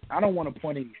have to, I don't want to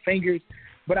point any fingers,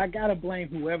 but I got to blame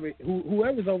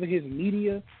whoever's over his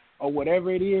media or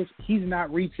whatever it is. He's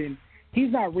not reaching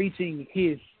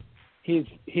his his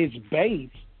base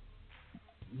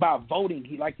by voting.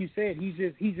 He, like you said, he's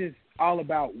just all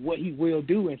about what he will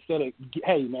do instead of,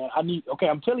 hey man,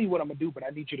 I'm telling you what I'm gonna do, but I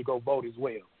need you to go vote as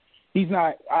well. He's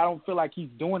not. I don't feel like he's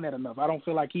doing that enough. I don't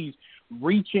feel like he's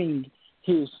reaching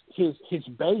his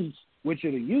base, which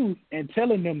are the youth, and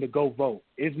telling them to go vote.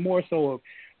 It's more so of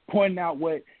pointing out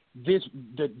what the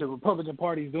Republican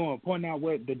Party is doing, pointing out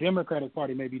what the Democratic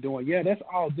Party may be doing. Yeah, that's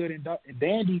all good and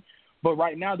dandy, but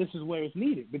right now this is where it's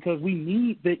needed because we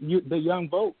need the young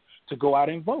vote to go out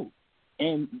and vote.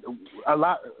 And a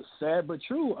lot, sad but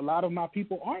true, a lot of my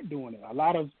people aren't doing it. A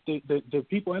lot of the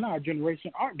people in our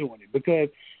generation aren't doing it because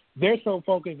they're so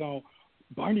focused on,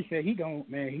 Bernie said he's going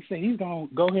to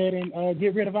go ahead and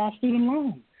get rid of our student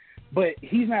loans. But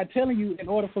he's not telling you, in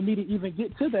order for me to even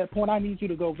get to that point, I need you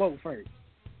to go vote first.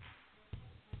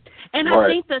 And I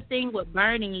think the thing with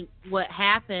Bernie, what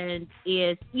happened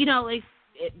is,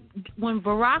 when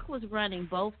Barack was running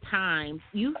both times,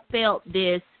 you felt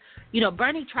this,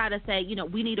 Bernie tried to say,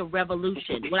 we need a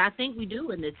revolution. What I think we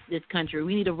do in this country,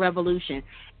 we need a revolution.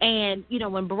 And,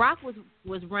 when Barack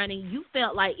was running, you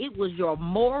felt like it was your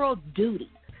moral duty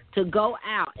to go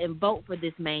out and vote for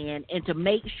this man and to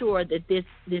make sure that this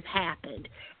happened.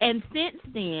 And since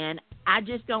then, I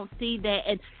just don't see that.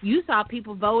 And you saw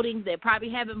people voting that probably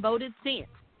haven't voted since.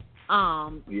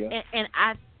 And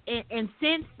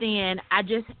since then, I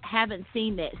just haven't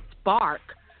seen that spark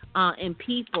in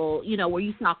people, where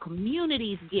you saw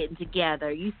communities getting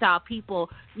together. You saw people,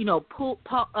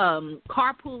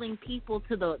 carpooling people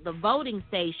to the voting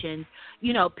stations.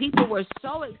 People were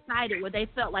so excited where they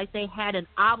felt like they had an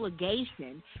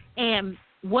obligation. And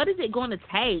what is it going to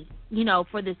take,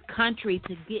 for this country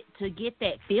to get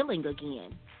that feeling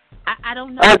again? I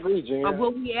don't know. I agree, Jen. Or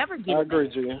will we ever get I agree,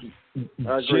 that? Jen.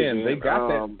 Jen, they got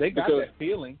that. They got that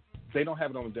feeling. They don't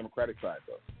have it on the Democratic side,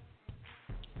 though.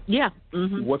 Yeah.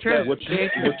 Mm-hmm. What you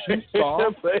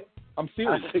saw, I'm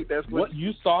serious. I think that's what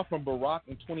you saw from Barack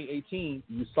in 2018,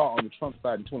 you saw on the Trump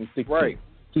side in 2016. Right.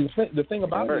 See, the thing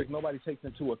about it is nobody takes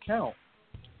into account.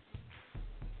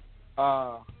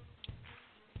 Sorry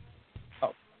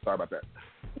about that.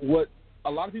 What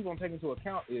a lot of people don't take into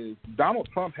account is Donald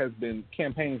Trump has been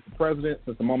campaigning for president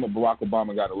since the moment Barack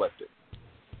Obama got elected.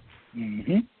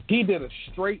 Mm-hmm. He did a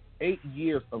straight 8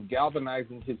 years of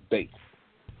galvanizing his base.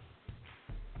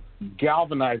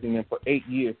 Galvanizing them for 8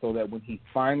 years so that when he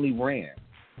finally ran,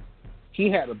 he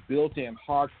had a built-in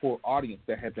hardcore audience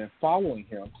that had been following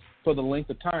him for the length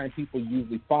of time people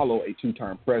usually follow a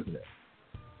two-term president.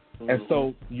 Mm-hmm. And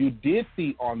so you did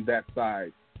see on that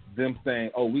side them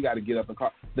saying, oh, we got to get up and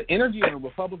call. The energy in the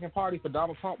Republican Party for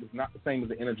Donald Trump was not the same as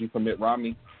the energy for Mitt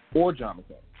Romney or John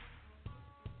McCain.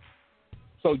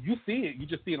 So you see it, you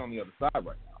just see it on the other side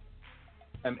right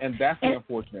now. And that's the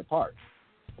unfortunate part.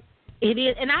 It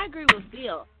is, and I agree with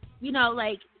Bill.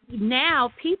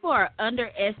 Now people are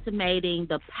underestimating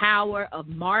the power of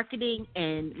marketing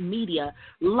and media.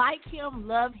 Like him,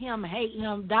 love him, hate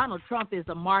him, Donald Trump is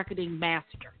a marketing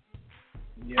master.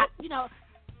 Yep.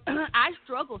 I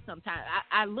struggle sometimes.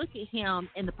 I look at him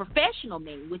in the professional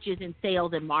me, which is in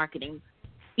sales and marketing,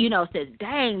 says,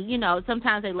 dang,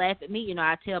 sometimes they laugh at me.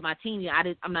 I tell my team,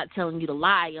 I'm not telling you to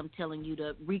lie. I'm telling you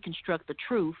to reconstruct the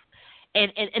truth.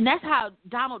 And that's how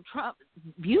Donald Trump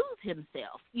views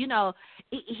himself.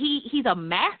 He's a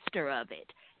master of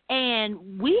it.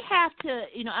 And we have to,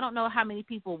 I don't know how many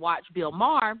people watch Bill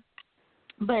Maher,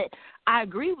 but I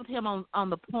agree with him on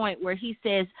the point where he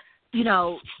says,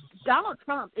 Donald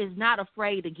Trump is not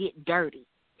afraid to get dirty.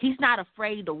 He's not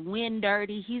afraid to win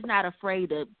dirty. He's not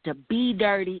afraid to be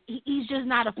dirty. He's just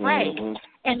not afraid. Mm-hmm.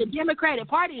 And the Democratic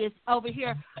Party is over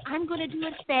here, I'm going to do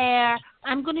it fair.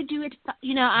 I'm going to do it,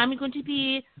 I'm going to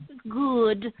be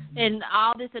good and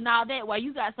all this and all that, while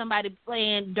you got somebody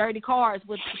playing dirty cards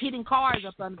with hidden cards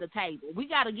up under the table. We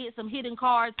got to get some hidden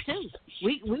cards, too.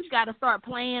 We've got to start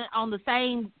playing on the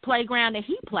same playground that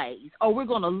he plays, or we're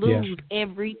going to lose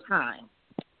every time.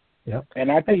 Yep.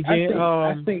 And I think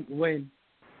when...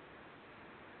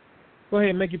 Go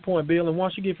ahead and make your point, Bill. And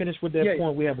once you get finished with that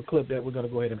point, we have a clip that we're going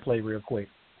to go ahead and play real quick.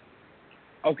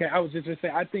 Okay, I was just going to say,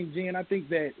 I think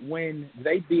that when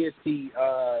they did the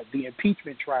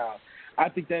impeachment trial, I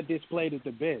think that displayed it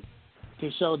the best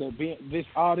to show that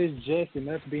all this just and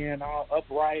us being all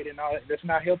upright and all that's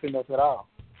not helping us at all.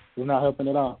 It's not helping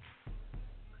at all.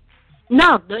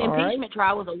 No, the impeachment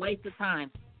trial was a waste of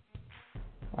time.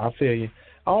 I feel you.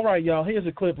 All right, y'all, here's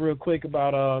a clip real quick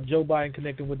about Joe Biden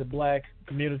connecting with the black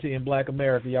community in black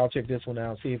America. Y'all check this one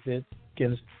out, see if it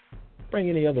can bring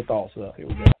any other thoughts up. Here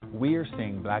we go. We are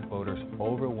seeing black voters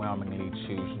overwhelmingly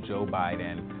choose Joe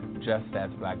Biden just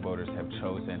as black voters have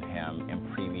chosen him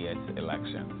in previous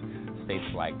elections. States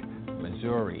like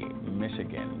Missouri,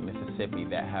 Michigan, Mississippi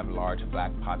that have large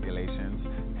black populations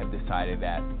have decided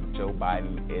that Joe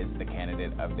Biden is the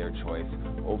candidate of their choice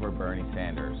over Bernie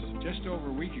Sanders. Just over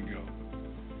a week ago,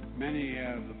 many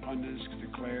of the pundits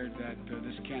declared that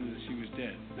this candidacy was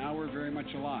dead. Now we're very much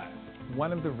alive.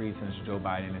 One of the reasons Joe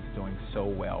Biden is doing so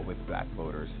well with black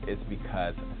voters is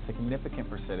because a significant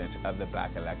percentage of the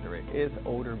black electorate is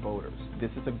older voters.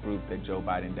 This is a group that Joe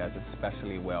Biden does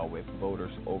especially well with,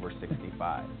 voters over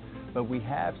 65. But we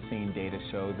have seen data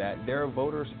show that there are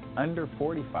voters under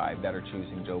 45 that are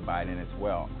choosing Joe Biden as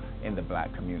well in the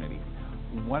black community.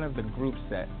 One of the groups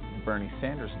that Bernie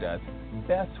Sanders does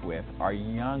best with are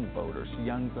young voters,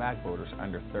 young black voters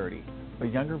under 30.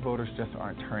 But younger voters just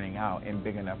aren't turning out in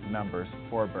big enough numbers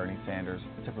for Bernie Sanders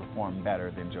to perform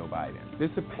better than Joe Biden. This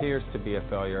appears to be a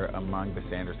failure among the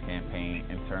Sanders campaign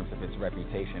in terms of its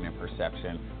reputation and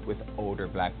perception with older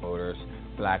black voters,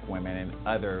 black women, and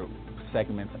other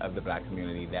segments of the black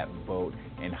community that vote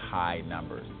in high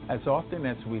numbers. As often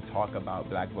as we talk about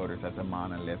black voters as a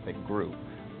monolithic group,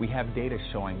 we have data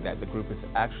showing that the group is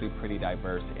actually pretty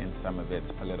diverse in some of its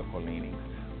political leanings.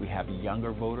 We have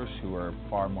younger voters who are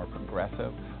far more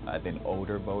progressive than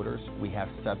older voters. We have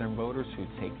Southern voters who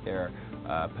take their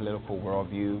political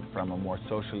worldview from a more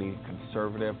socially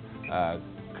conservative,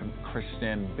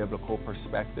 Christian, biblical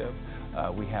perspective.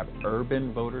 We have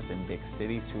urban voters in big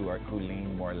cities who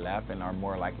lean more left and are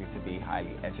more likely to be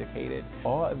highly educated.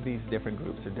 All of these different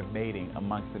groups are debating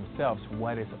amongst themselves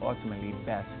what is ultimately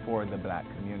best for the black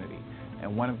community.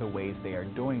 And one of the ways they are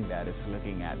doing that is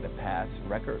looking at the past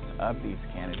records of these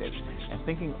candidates and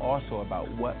thinking also about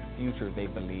what future they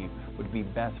believe would be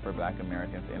best for black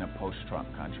Americans in a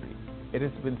post-Trump country. It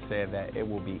has been said that it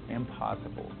will be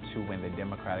impossible to win the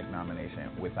Democratic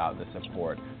nomination without the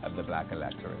support of the black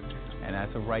electorate. And as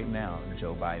of right now,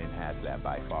 Joe Biden has that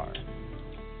by far.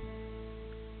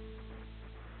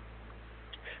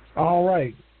 All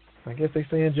right. I guess they're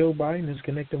saying Joe Biden is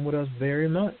connecting with us very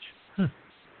much.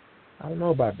 I don't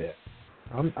know about that.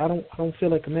 I don't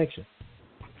feel a connection.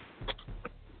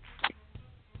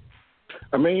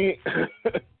 I mean,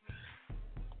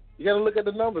 you got to look at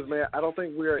the numbers, man. I don't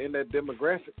think we are in that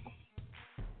demographic.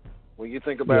 When you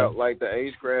think about like the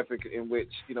age graphic in which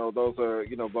those are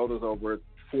voters over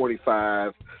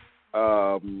 45,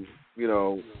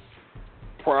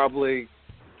 probably.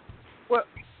 Well,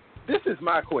 this is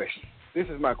my question.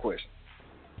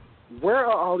 Where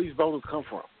are all these voters come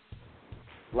from?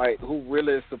 Like, who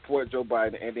really support Joe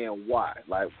Biden, and then why?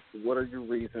 Like, what are your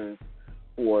reasons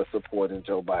for supporting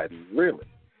Joe Biden, really?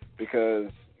 Because,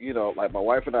 like my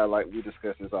wife and I, like, we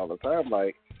discuss this all the time.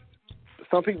 Like,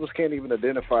 some people can't even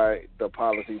identify the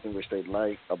policies in which they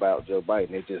like about Joe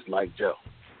Biden. They just like Joe.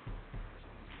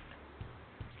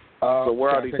 So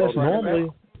where are these voters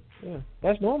now?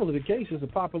 That's normally the case. It's a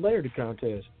popularity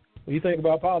contest. When you think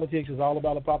about politics, it's all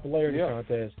about a popularity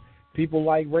contest. People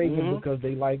like Reagan because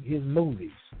they like his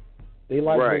movies. They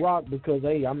like Barack because,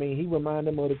 he remind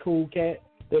them of the cool cat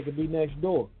that could be next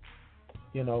door.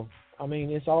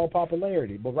 It's all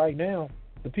popularity. But right now,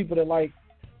 the people that like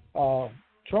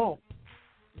Trump,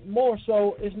 more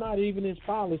so, it's not even his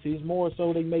policies. More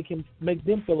so, they make them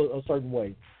feel a certain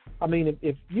way. I mean,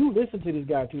 if you listen to this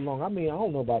guy too long, I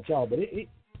don't know about y'all, but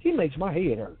he makes my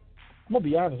head hurt. I'm going to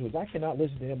be honest with you. I cannot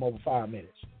listen to him over 5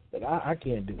 minutes. But I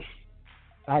can't do it.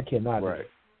 I cannot do it.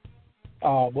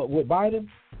 But with Biden,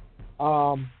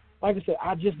 like I said,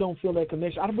 I just don't feel that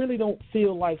connection. I really don't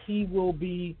feel like he will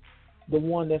be the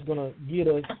one that's going to get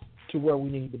us to where we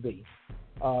need to be.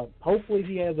 Hopefully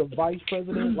he has a vice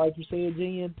president, like you said,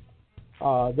 Jen,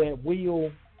 that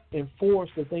will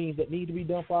enforce the things that need to be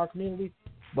done for our community,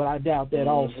 but I doubt that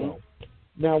also.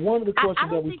 Now, one of the questions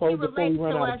that we posed before we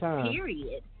run out of time.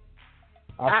 Period.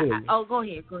 Go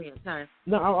ahead. Sorry.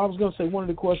 No, I was going to say one of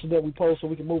the questions that we posed so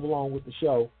we can move along with the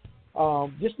show.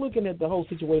 Just looking at the whole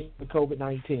situation with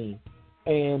COVID-19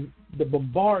 and the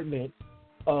bombardment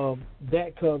of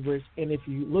that coverage, and if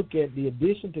you look at the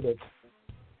addition to that,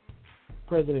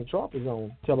 President Trump is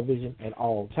on television at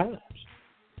all times.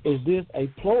 Is this a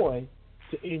ploy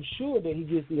to ensure that he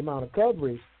gets the amount of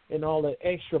coverage and all that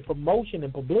extra promotion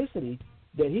and publicity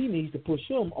that he needs to push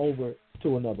him over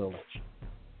to another election?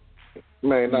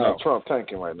 Man, no. Trump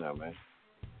tanking right now, man.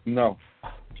 No,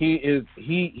 he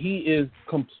is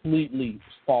completely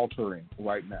faltering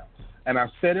right now, and I've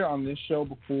said it on this show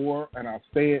before, and I'll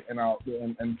say it,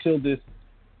 until this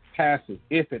passes,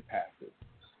 if it passes.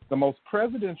 The most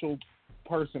presidential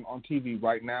person on TV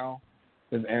right now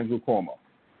is Andrew Cuomo.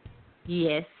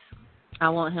 Yes, I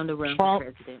want him to run for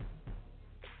president.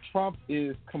 Trump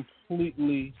is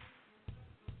completely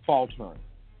faltering.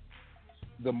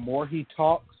 The more he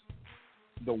talks,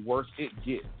 the worse it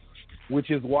gets,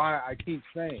 which is why I keep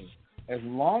saying, as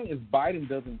long as Biden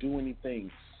doesn't do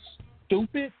anything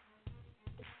stupid,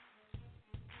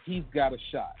 he's got a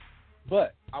shot.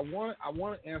 But I want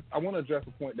to address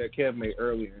a point that Kev made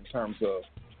earlier in terms of,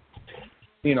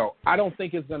 I don't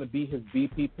think it's going to be his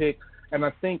VP pick, and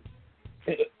I think,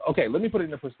 okay, let me put it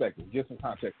into perspective, give some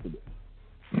context to this.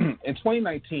 In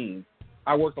 2019,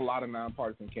 I worked a lot of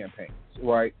nonpartisan campaigns,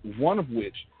 right? One of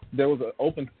which there was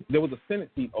a Senate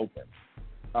seat open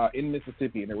in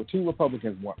Mississippi, and there were two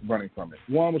Republicans running from it.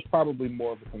 One was probably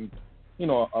more of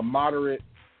a moderate,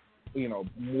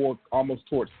 more almost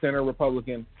towards center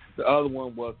Republican. The other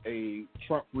one was a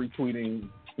Trump retweeting,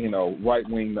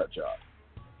 right-wing nut job.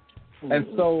 Mm-hmm. And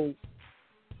so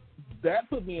that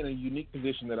put me in a unique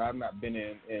position that I've not been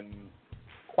in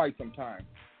quite some time,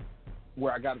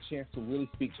 where I got a chance to really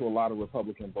speak to a lot of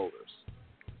Republican voters.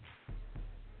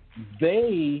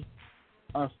 They,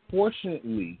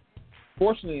 fortunately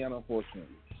and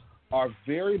unfortunately, are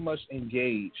very much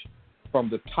engaged from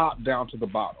the top down to the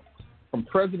bottom, from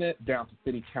president down to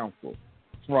city council,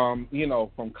 from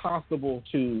constable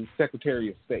to secretary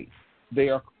of state. They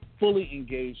are fully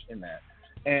engaged in that.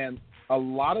 And a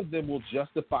lot of them will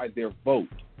justify their vote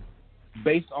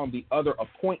based on the other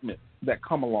appointments that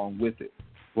come along with it,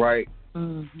 right?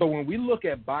 Mm-hmm. So when we look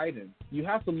at Biden, you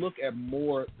have to look at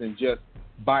more than just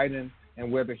Biden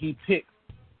and whether he picks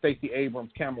Stacey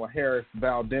Abrams, Kamala Harris,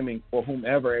 Val Deming, or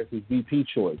whomever as his VP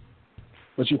choice.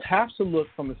 But you have to look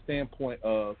from the standpoint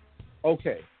of,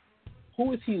 okay,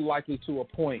 who is he likely to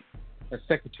appoint as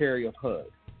Secretary of HUD?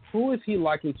 Who is he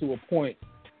likely to appoint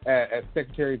as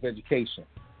Secretary of Education?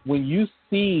 When you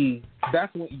see,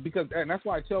 and that's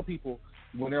why I tell people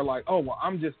when they're like, oh, well,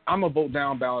 I'm a vote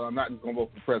down ballot, I'm not just going to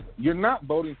vote for president. You're not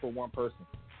voting for one person.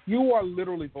 You are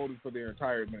literally voting for their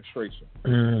entire administration.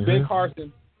 Mm-hmm. Ben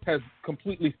Carson has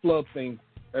completely flubbed things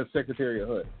as Secretary of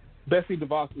HUD. Betsy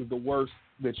DeVos is the worst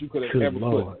that you could have ever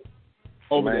put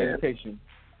over the education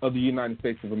of the United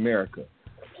States of America.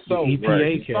 So you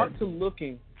start to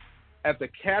looking at the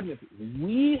cabinet,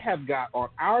 we have got on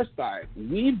our side,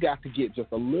 we've got to get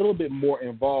just a little bit more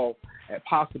involved at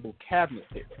possible cabinet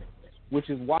picks, which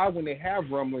is why when they have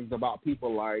rumblings about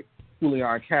people like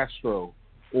Julian Castro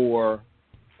or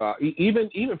even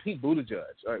Pete Buttigieg,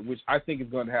 which I think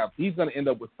he's going to end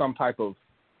up with some type of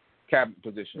cabinet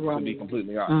position, to be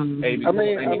completely honest.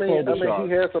 Mm-hmm.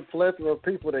 He has a plethora of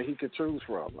people that he could choose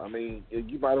from. I mean,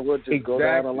 you might as well just go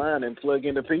down the line and plug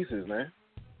into pieces, man.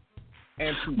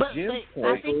 And to Jim's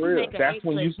point, that's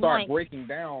when you start breaking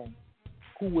down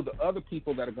who were the other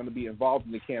people that are going to be involved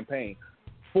in the campaign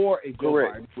for a Joe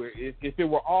Biden. Where if it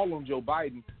were all on Joe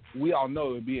Biden, we all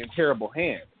know it would be in terrible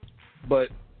hands. But,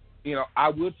 I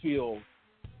would feel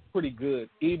pretty good,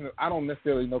 even if I don't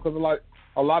necessarily know, because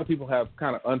a lot of people have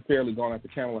kind of unfairly gone after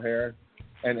Kamala Harris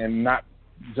and not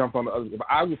jumped on the other. But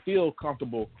I would feel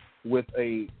comfortable with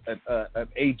an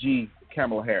AG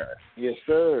Kamala Harris. Yes,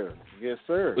 sir. Yes,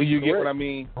 sir. You get what I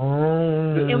mean?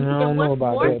 And what's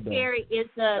more scary is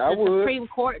the Supreme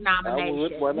Court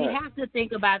nomination. We have to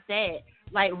think about that.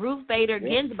 Like Ruth Bader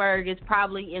Ginsburg is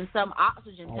probably in some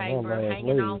oxygen chamber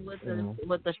hanging on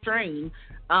with the string.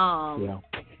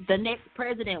 The next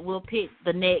president will pick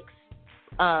the next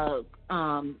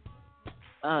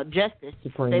justice.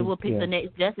 Supreme, they will pick the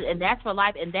next justice, and that's for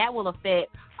life, and that will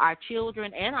affect our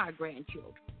children and our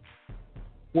grandchildren.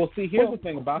 Well, see, here's the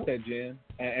thing about that, Jen,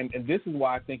 and this is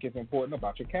why I think it's important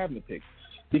about your cabinet picks.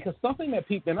 Because something that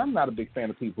and I'm not a big fan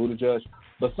of Pete Buttigieg,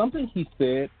 but something he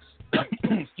said,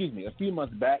 a few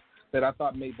months back that I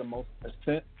thought made the most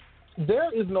sense.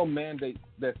 There is no mandate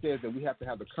that says that we have to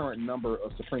have the current number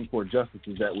of Supreme Court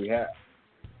justices that we have.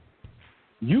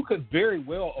 You could very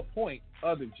well appoint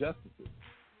other justices.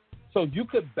 So you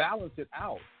could balance it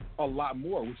out a lot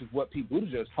more, which is what Pete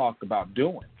Buttigieg talked about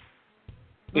doing.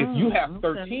 If you have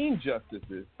 13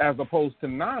 justices as opposed to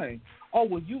 9,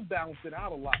 you've balanced it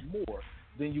out a lot more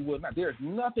than you would not. There is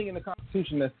nothing in the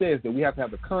Constitution that says that we have to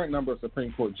have the current number of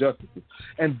Supreme Court justices.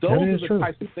 And those are the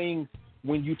types of things,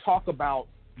 when you talk about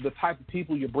the type of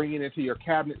people you're bringing into your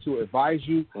cabinet to advise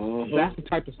you, that's the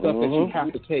type of stuff that you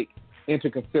have to take into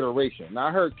consideration. Now,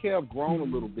 I heard Kev groan a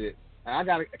little bit. And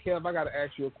Kev, I got to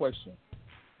ask you a question.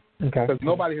 Okay. Because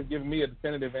nobody has given me a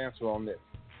definitive answer on this.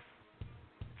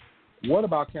 What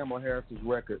about Kamala Harris's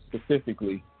record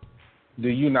specifically do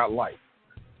you not like?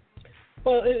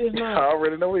 Well, it's not. I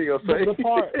already know what you're going to say. The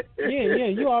part,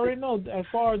 you already know as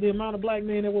far as the amount of black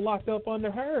men that were locked up under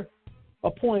her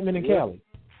appointment in Cali.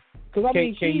 Because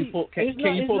can you pull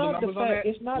the numbers on that?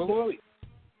 It's not.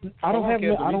 I don't have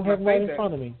that in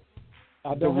front of me.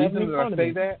 The reason that I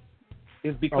say that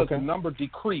is because the number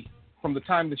decreased from the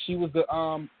time that she was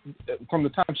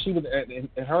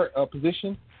in her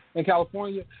position in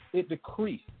California, it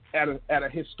decreased at a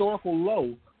historical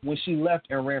low when she left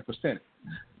and ran for Senate.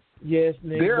 Yes,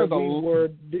 Nick, there's a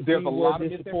lot of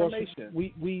misinformation.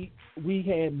 We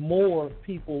had more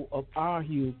people of our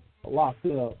hue locked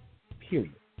up,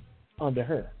 period, under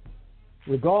her.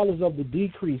 Regardless of the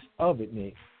decrease of it,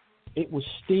 Nick, it was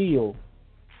still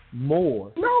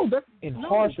more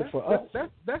harsher for us.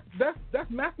 That's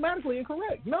mathematically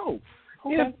incorrect. No.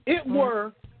 Okay.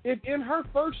 If in her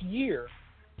first year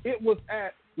it was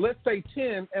at, let's say,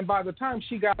 10, and by the time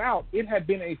she got out, it had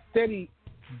been a steady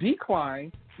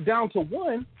decline down to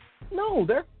 1. No,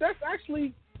 that's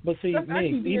actually. But see,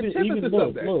 Nick, even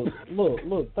look,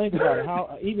 think about it.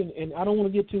 How and I don't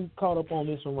want to get too caught up on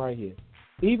this one right here.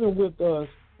 Even with us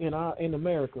in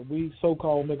America, we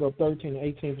so-called make up 13 to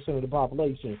 18% of the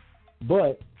population,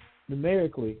 but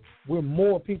numerically, we're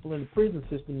more people in the prison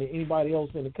system than anybody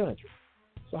else in the country.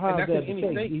 So how is that the case?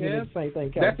 Even in the same thing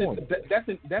in California. That's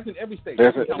in every state.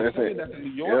 That's in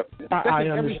New York. Yep. I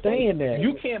understand that.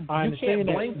 You can't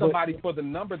blame somebody for the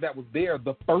number that was there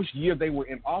the first year they were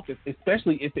in office,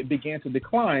 especially if it began to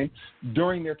decline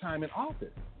during their time in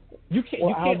office. You can't.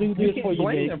 Well, I'll do this for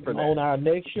you, Nick, on our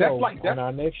next show.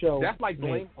 That's like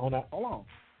blaming. Hold on.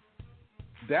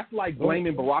 That's like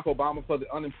blaming Barack Obama for the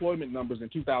unemployment numbers in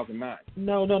 2009.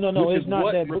 No. It's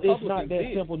not that. It's not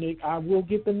that simple, Nick. I will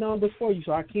get the numbers for you,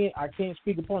 so I can't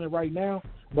speak upon it right now.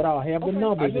 But I'll have the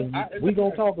numbers, and we're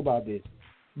gonna talk about this.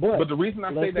 But the reason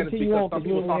I say that is because some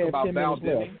people talk about Val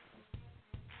Deming.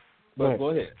 But go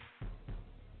ahead.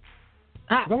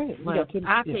 I'll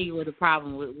tell you what the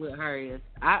problem with her is.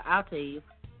 I'll tell you.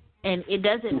 And it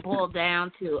doesn't boil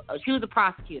down to she was a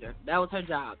prosecutor. That was her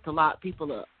job, to lock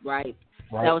people up, right?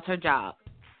 That was her job.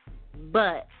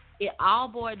 But it all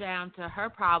boiled down to her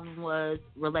problem was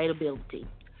relatability.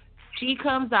 She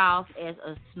comes off as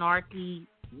a snarky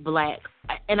black.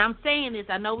 And I'm saying this,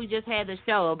 I know we just had the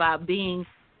show about being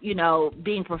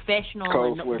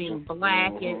professional and being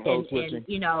black and code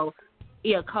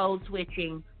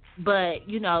switching. But,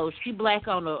 she black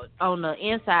on the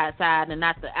inside side and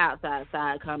not the outside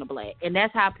side kind of black. And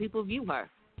that's how people view her.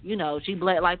 She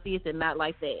black like this and not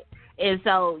like that. And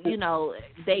so,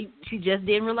 she just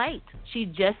didn't relate. She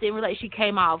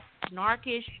came off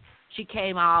snarkish. She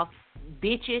came off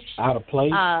bitchish. Out of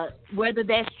place. Whether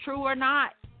that's true or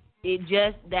not,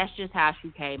 that's just how she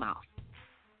came off.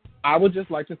 I would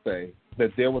just like to say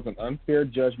that there was an unfair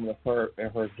judgment of her in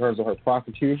terms of her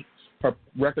prosecution, her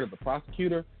record as a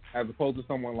prosecutor, as opposed to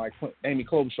someone like Amy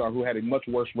Klobuchar, who had a much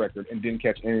worse record and didn't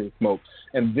catch any of the smoke.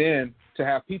 And then to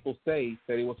have people say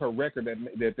that it was her record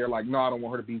that they're like, no, I don't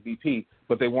want her to be VP,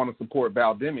 but they want to support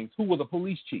Val Demings, who was a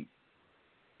police chief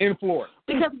in Florida.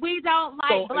 Because we don't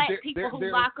like black people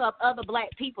who lock up other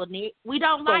black people, Nick. We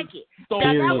don't like it.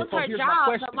 That was her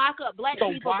job to lock up black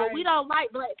people, but we don't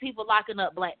like black people locking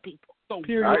up black people. So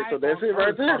that's it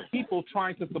right there. People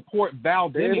trying to support Val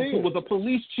Demings, who was a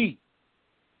police chief.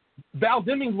 Val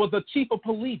Demings was the chief of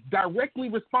police, directly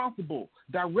responsible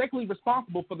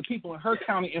for the people in her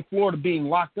county in Florida being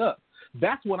locked up.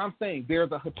 That's what I'm saying.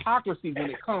 There's a hypocrisy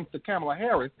when it comes to Kamala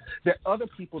Harris that other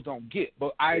people don't get.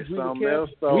 But I agree with Kev.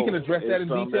 We can address that in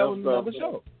detail in another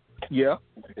show. Yeah.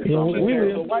 We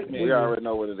already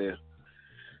know what it is.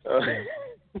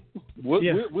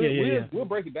 We'll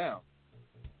break it down.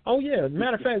 Oh, yeah.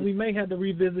 Matter of fact, we may have to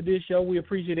revisit this show. We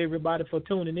appreciate everybody for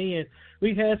tuning in.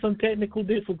 We've had some technical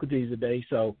difficulties today,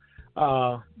 so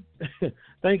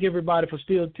thank everybody for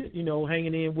still,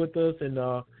 hanging in with us.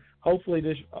 And hopefully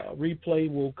this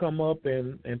replay will come up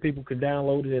and people can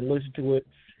download it and listen to it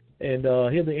and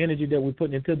hear the energy that we're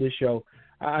putting into this show.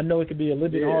 I know it can be a little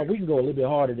bit hard. We can go a little bit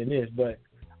harder than this, but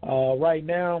right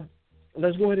now,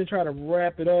 let's go ahead and try to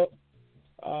wrap it up.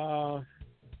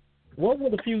 What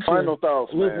will the future look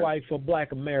like for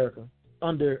Black America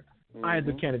under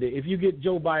either candidate? If you get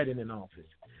Joe Biden in office,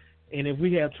 and if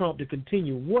we have Trump to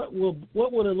continue, what will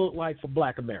it look like for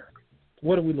Black America?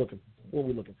 What are we looking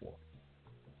for?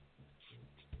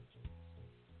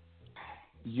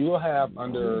 You'll have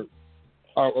under.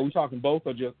 Are we talking both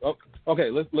or just?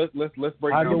 Okay, let's break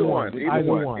down either one.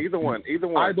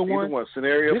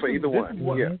 Scenario for either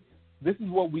one. This is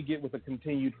what we get with a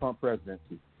continued Trump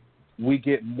presidency. We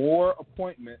get more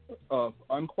appointments of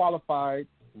unqualified,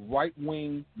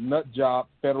 right-wing, nut job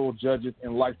federal judges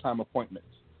and lifetime appointments.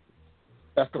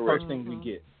 That's the first thing we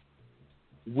get.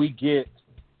 We get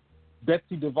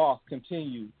Betsy DeVos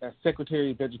continue as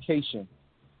Secretary of Education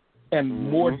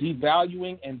and more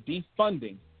devaluing and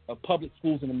defunding of public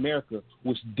schools in America,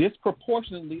 which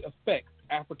disproportionately affects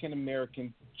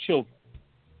African-American children.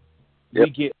 We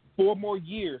get 4 more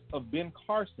years of Ben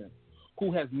Carson,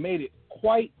 who has made it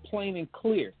quite plain and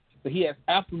clear that he has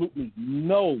absolutely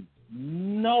no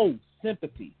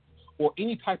sympathy or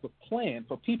any type of plan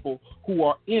for people who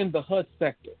are in the HUD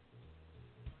sector.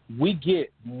 We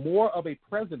get more of a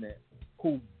president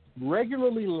who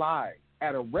regularly lies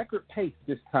at a record pace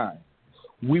this time.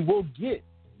 We will get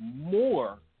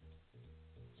more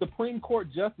Supreme Court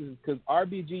justices because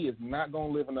RBG is not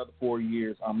going to live another 4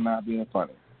 years. I'm not being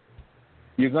funny.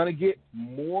 You're going to get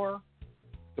more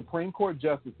Supreme Court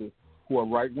justices who are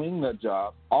right-wing nut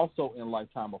jobs, also in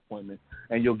lifetime appointments,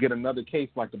 and you'll get another case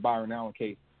like the Byron Allen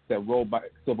case that rolled back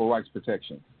civil rights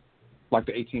protections, like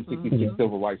the 1866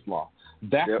 Civil Rights Law.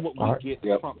 That's what we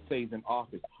get Trump stays in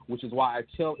office, which is why I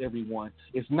tell everyone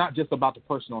it's not just about the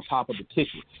person on top of the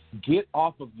ticket. Get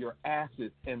off of your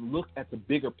asses and look at the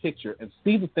bigger picture and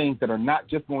see the things that are not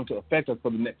just going to affect us for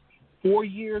the next 4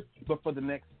 years, but for the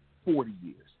next 40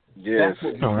 years. Yes. That's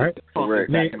what we get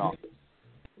Trump back in office.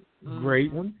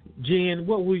 Great one. Jen,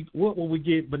 what will we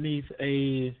get beneath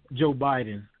a Joe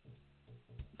Biden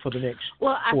for the next 4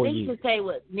 years? Well, I think to say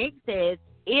what Nick says,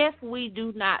 if we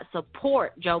do not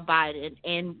support Joe Biden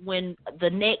and when the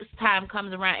next time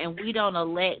comes around and we don't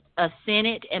elect a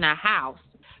Senate and a House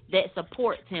that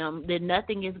supports him, then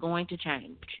nothing is going to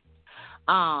change.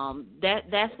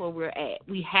 That's where we're at.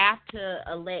 We have to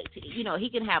elect, he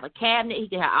can have a cabinet, he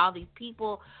can have all these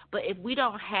people, but if we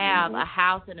don't have a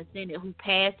House and a Senate who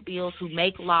pass bills, who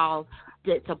make laws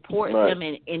that support him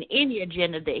in any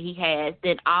agenda that he has,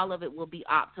 then all of it will be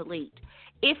obsolete.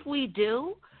 If we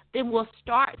do, then we'll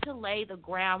start to lay the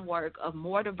groundwork of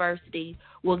more diversity.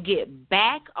 We'll get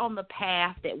back on the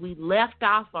path that we left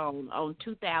off on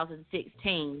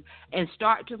 2016 and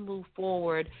start to move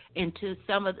forward into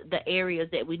some of the areas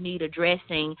that we need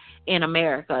addressing in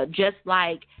America, just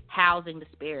like housing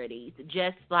disparities,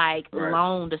 just like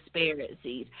loan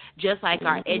disparities, just like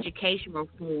our education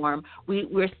reform.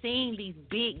 We're seeing these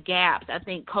big gaps. I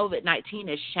think COVID-19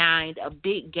 has shined a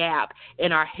big gap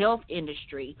in our health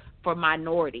industry for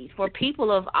minorities, for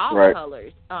people of all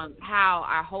colors, how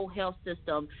our whole health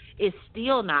system is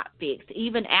still not fixed,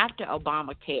 even after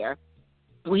Obamacare.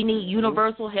 We need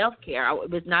universal health care.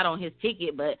 It's not on his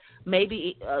ticket, but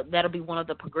maybe that'll be one of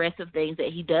the progressive things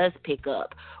that he does pick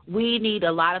up. We need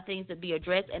a lot of things to be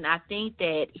addressed, and I think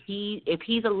that if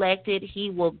he's elected, he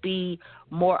will be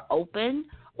more open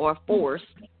or forced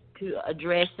to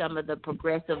address some of the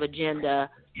progressive agenda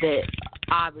that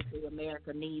obviously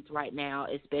America needs right now,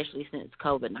 especially since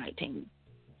COVID-19.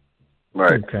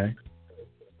 Right. Okay.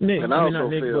 Nick, and I also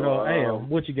Nick, feel, but Al,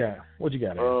 what you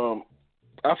got? Al?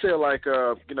 I feel like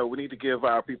we need to give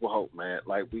our people hope, man.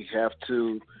 Like we have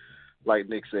to, like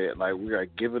Nick said, like we are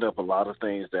giving up a lot of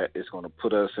things that is going to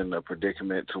put us in a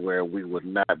predicament to where we would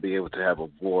not be able to have a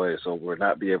voice, or we'll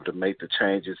not be able to make the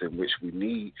changes in which we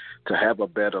need to have a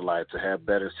better life, to have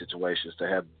better situations, to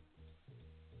have.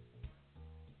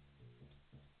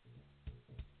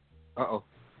 Uh-oh.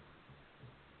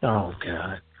 Oh,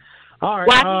 God. All right.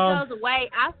 While he goes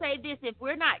away, I'll say this. If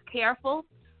we're not careful,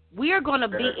 we are going to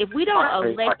be, if we don't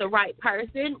elect the right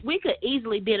person, we could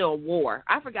easily be in a war.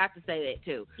 I forgot to say that,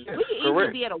 too. Yes, we could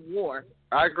easily be at a war.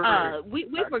 I agree.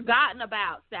 We've forgotten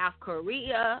about South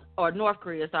Korea, or North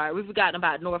Korea, sorry. We've forgotten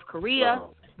about North Korea.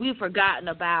 We've forgotten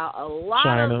about a lot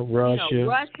China, of, Russia.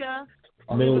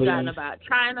 We've forgotten about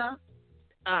China.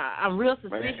 I'm real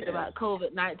suspicious about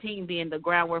COVID-19 being the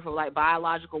groundwork for like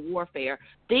biological warfare.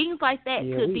 Things like that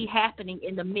could be happening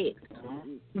in the mix.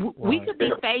 We could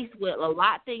be faced with a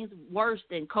lot of things worse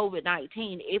than COVID-19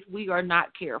 if we are not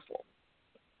careful.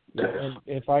 And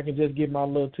if I can just give my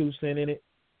little 2 cents in it,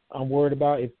 I'm worried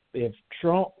about if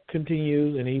Trump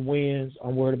continues and he wins,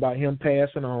 I'm worried about him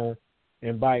passing on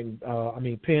and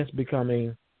Pence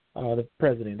becoming the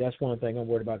president. That's one thing I'm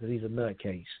worried about because he's a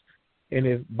nutcase. And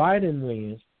if Biden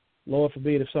wins, Lord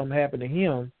forbid if something happened to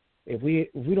him, if we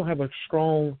don't have a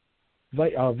strong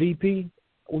VP,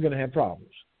 we're going to have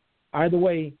problems. Either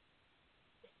way,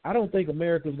 I don't think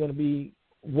America is going to be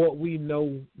what we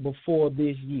know before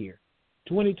this year.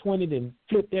 2020 then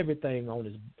flipped everything on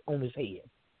his head.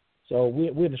 So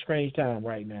we're in a strange time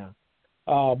right now.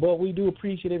 But we do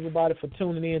appreciate everybody for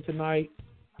tuning in tonight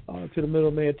to the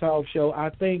MiddleMen Talk show.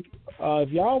 I think if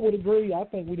y'all would agree, I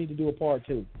think we need to do a part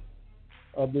 2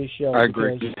 of this show. I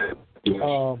agree.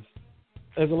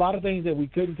 There's a lot of things that we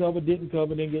couldn't cover, didn't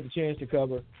get the chance to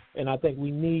cover, and I think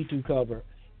we need to cover.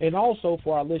 And also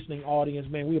for our listening audience,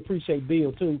 man, we appreciate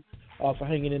Bill, too, for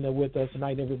hanging in there with us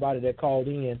tonight, everybody that called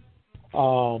in.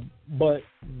 But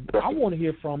I want to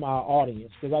hear from our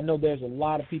audience because I know there's a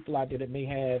lot of people out there that may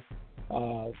have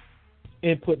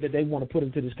input that they want to put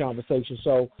into this conversation.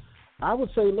 So I would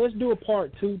say let's do a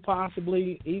part 2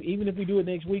 possibly. Even if we do it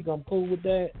next week, I'm cool with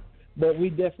that. But we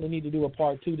definitely need to do a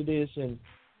part 2 to this and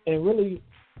really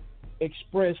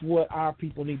express what our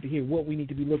people need to hear, what we need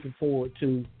to be looking forward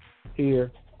to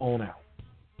here on out.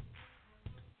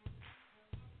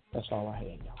 That's all I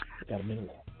had, y'all. Got a minute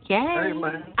left. Yay. Hey,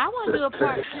 man. I want to do a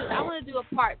part 2. I want to do a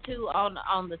part 2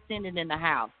 on the Senate and the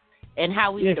House and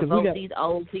how we can vote these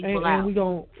old people out.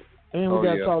 And we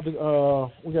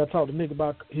gotta talk to Nick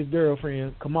about his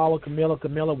girlfriend, Camilla,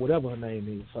 whatever her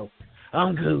name is. So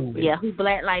I'm cool. Yeah, who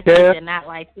black like this and not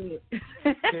like this.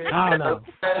 No.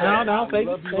 I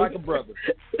love you like a brother.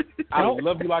 I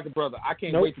love you like a brother. I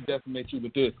can't wait to decimate you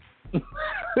with this.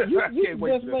 You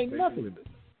decimate nothing.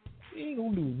 You ain't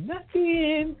gonna do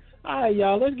nothing. All right,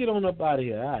 y'all, let's get on up out of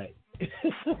here. All right.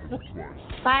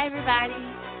 Bye, everybody.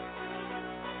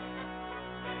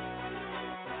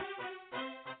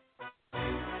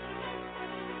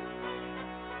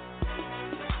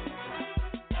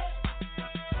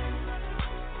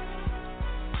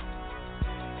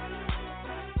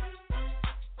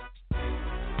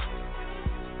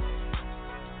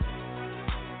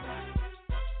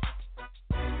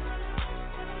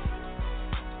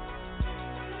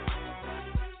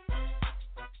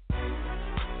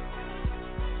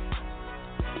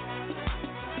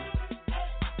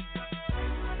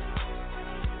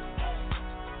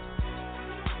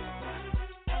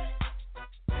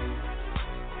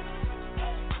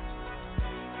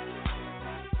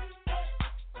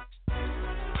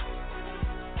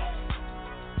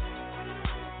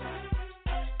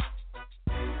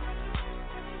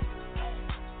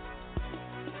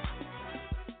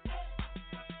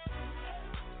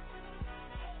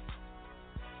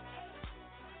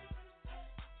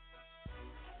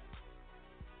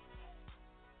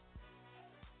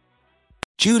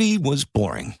 Judy was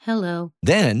boring. Hello.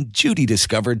 Then Judy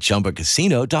discovered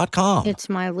ChumbaCasino.com. It's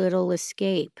my little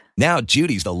escape. Now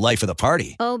Judy's the life of the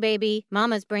party. Oh, baby,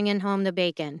 mama's bringing home the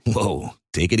bacon. Whoa,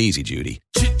 take it easy, Judy.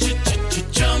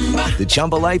 The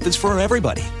Chumba life is for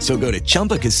everybody. So go to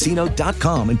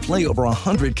ChumbaCasino.com and play over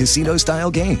 100 casino-style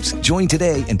games. Join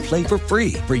today and play for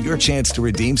free for your chance to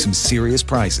redeem some serious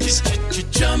prizes.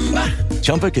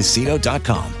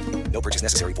 ChumbaCasino.com. No purchase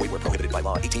necessary. Void where prohibited by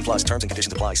law. 18+ terms and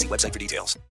conditions apply. See website for details.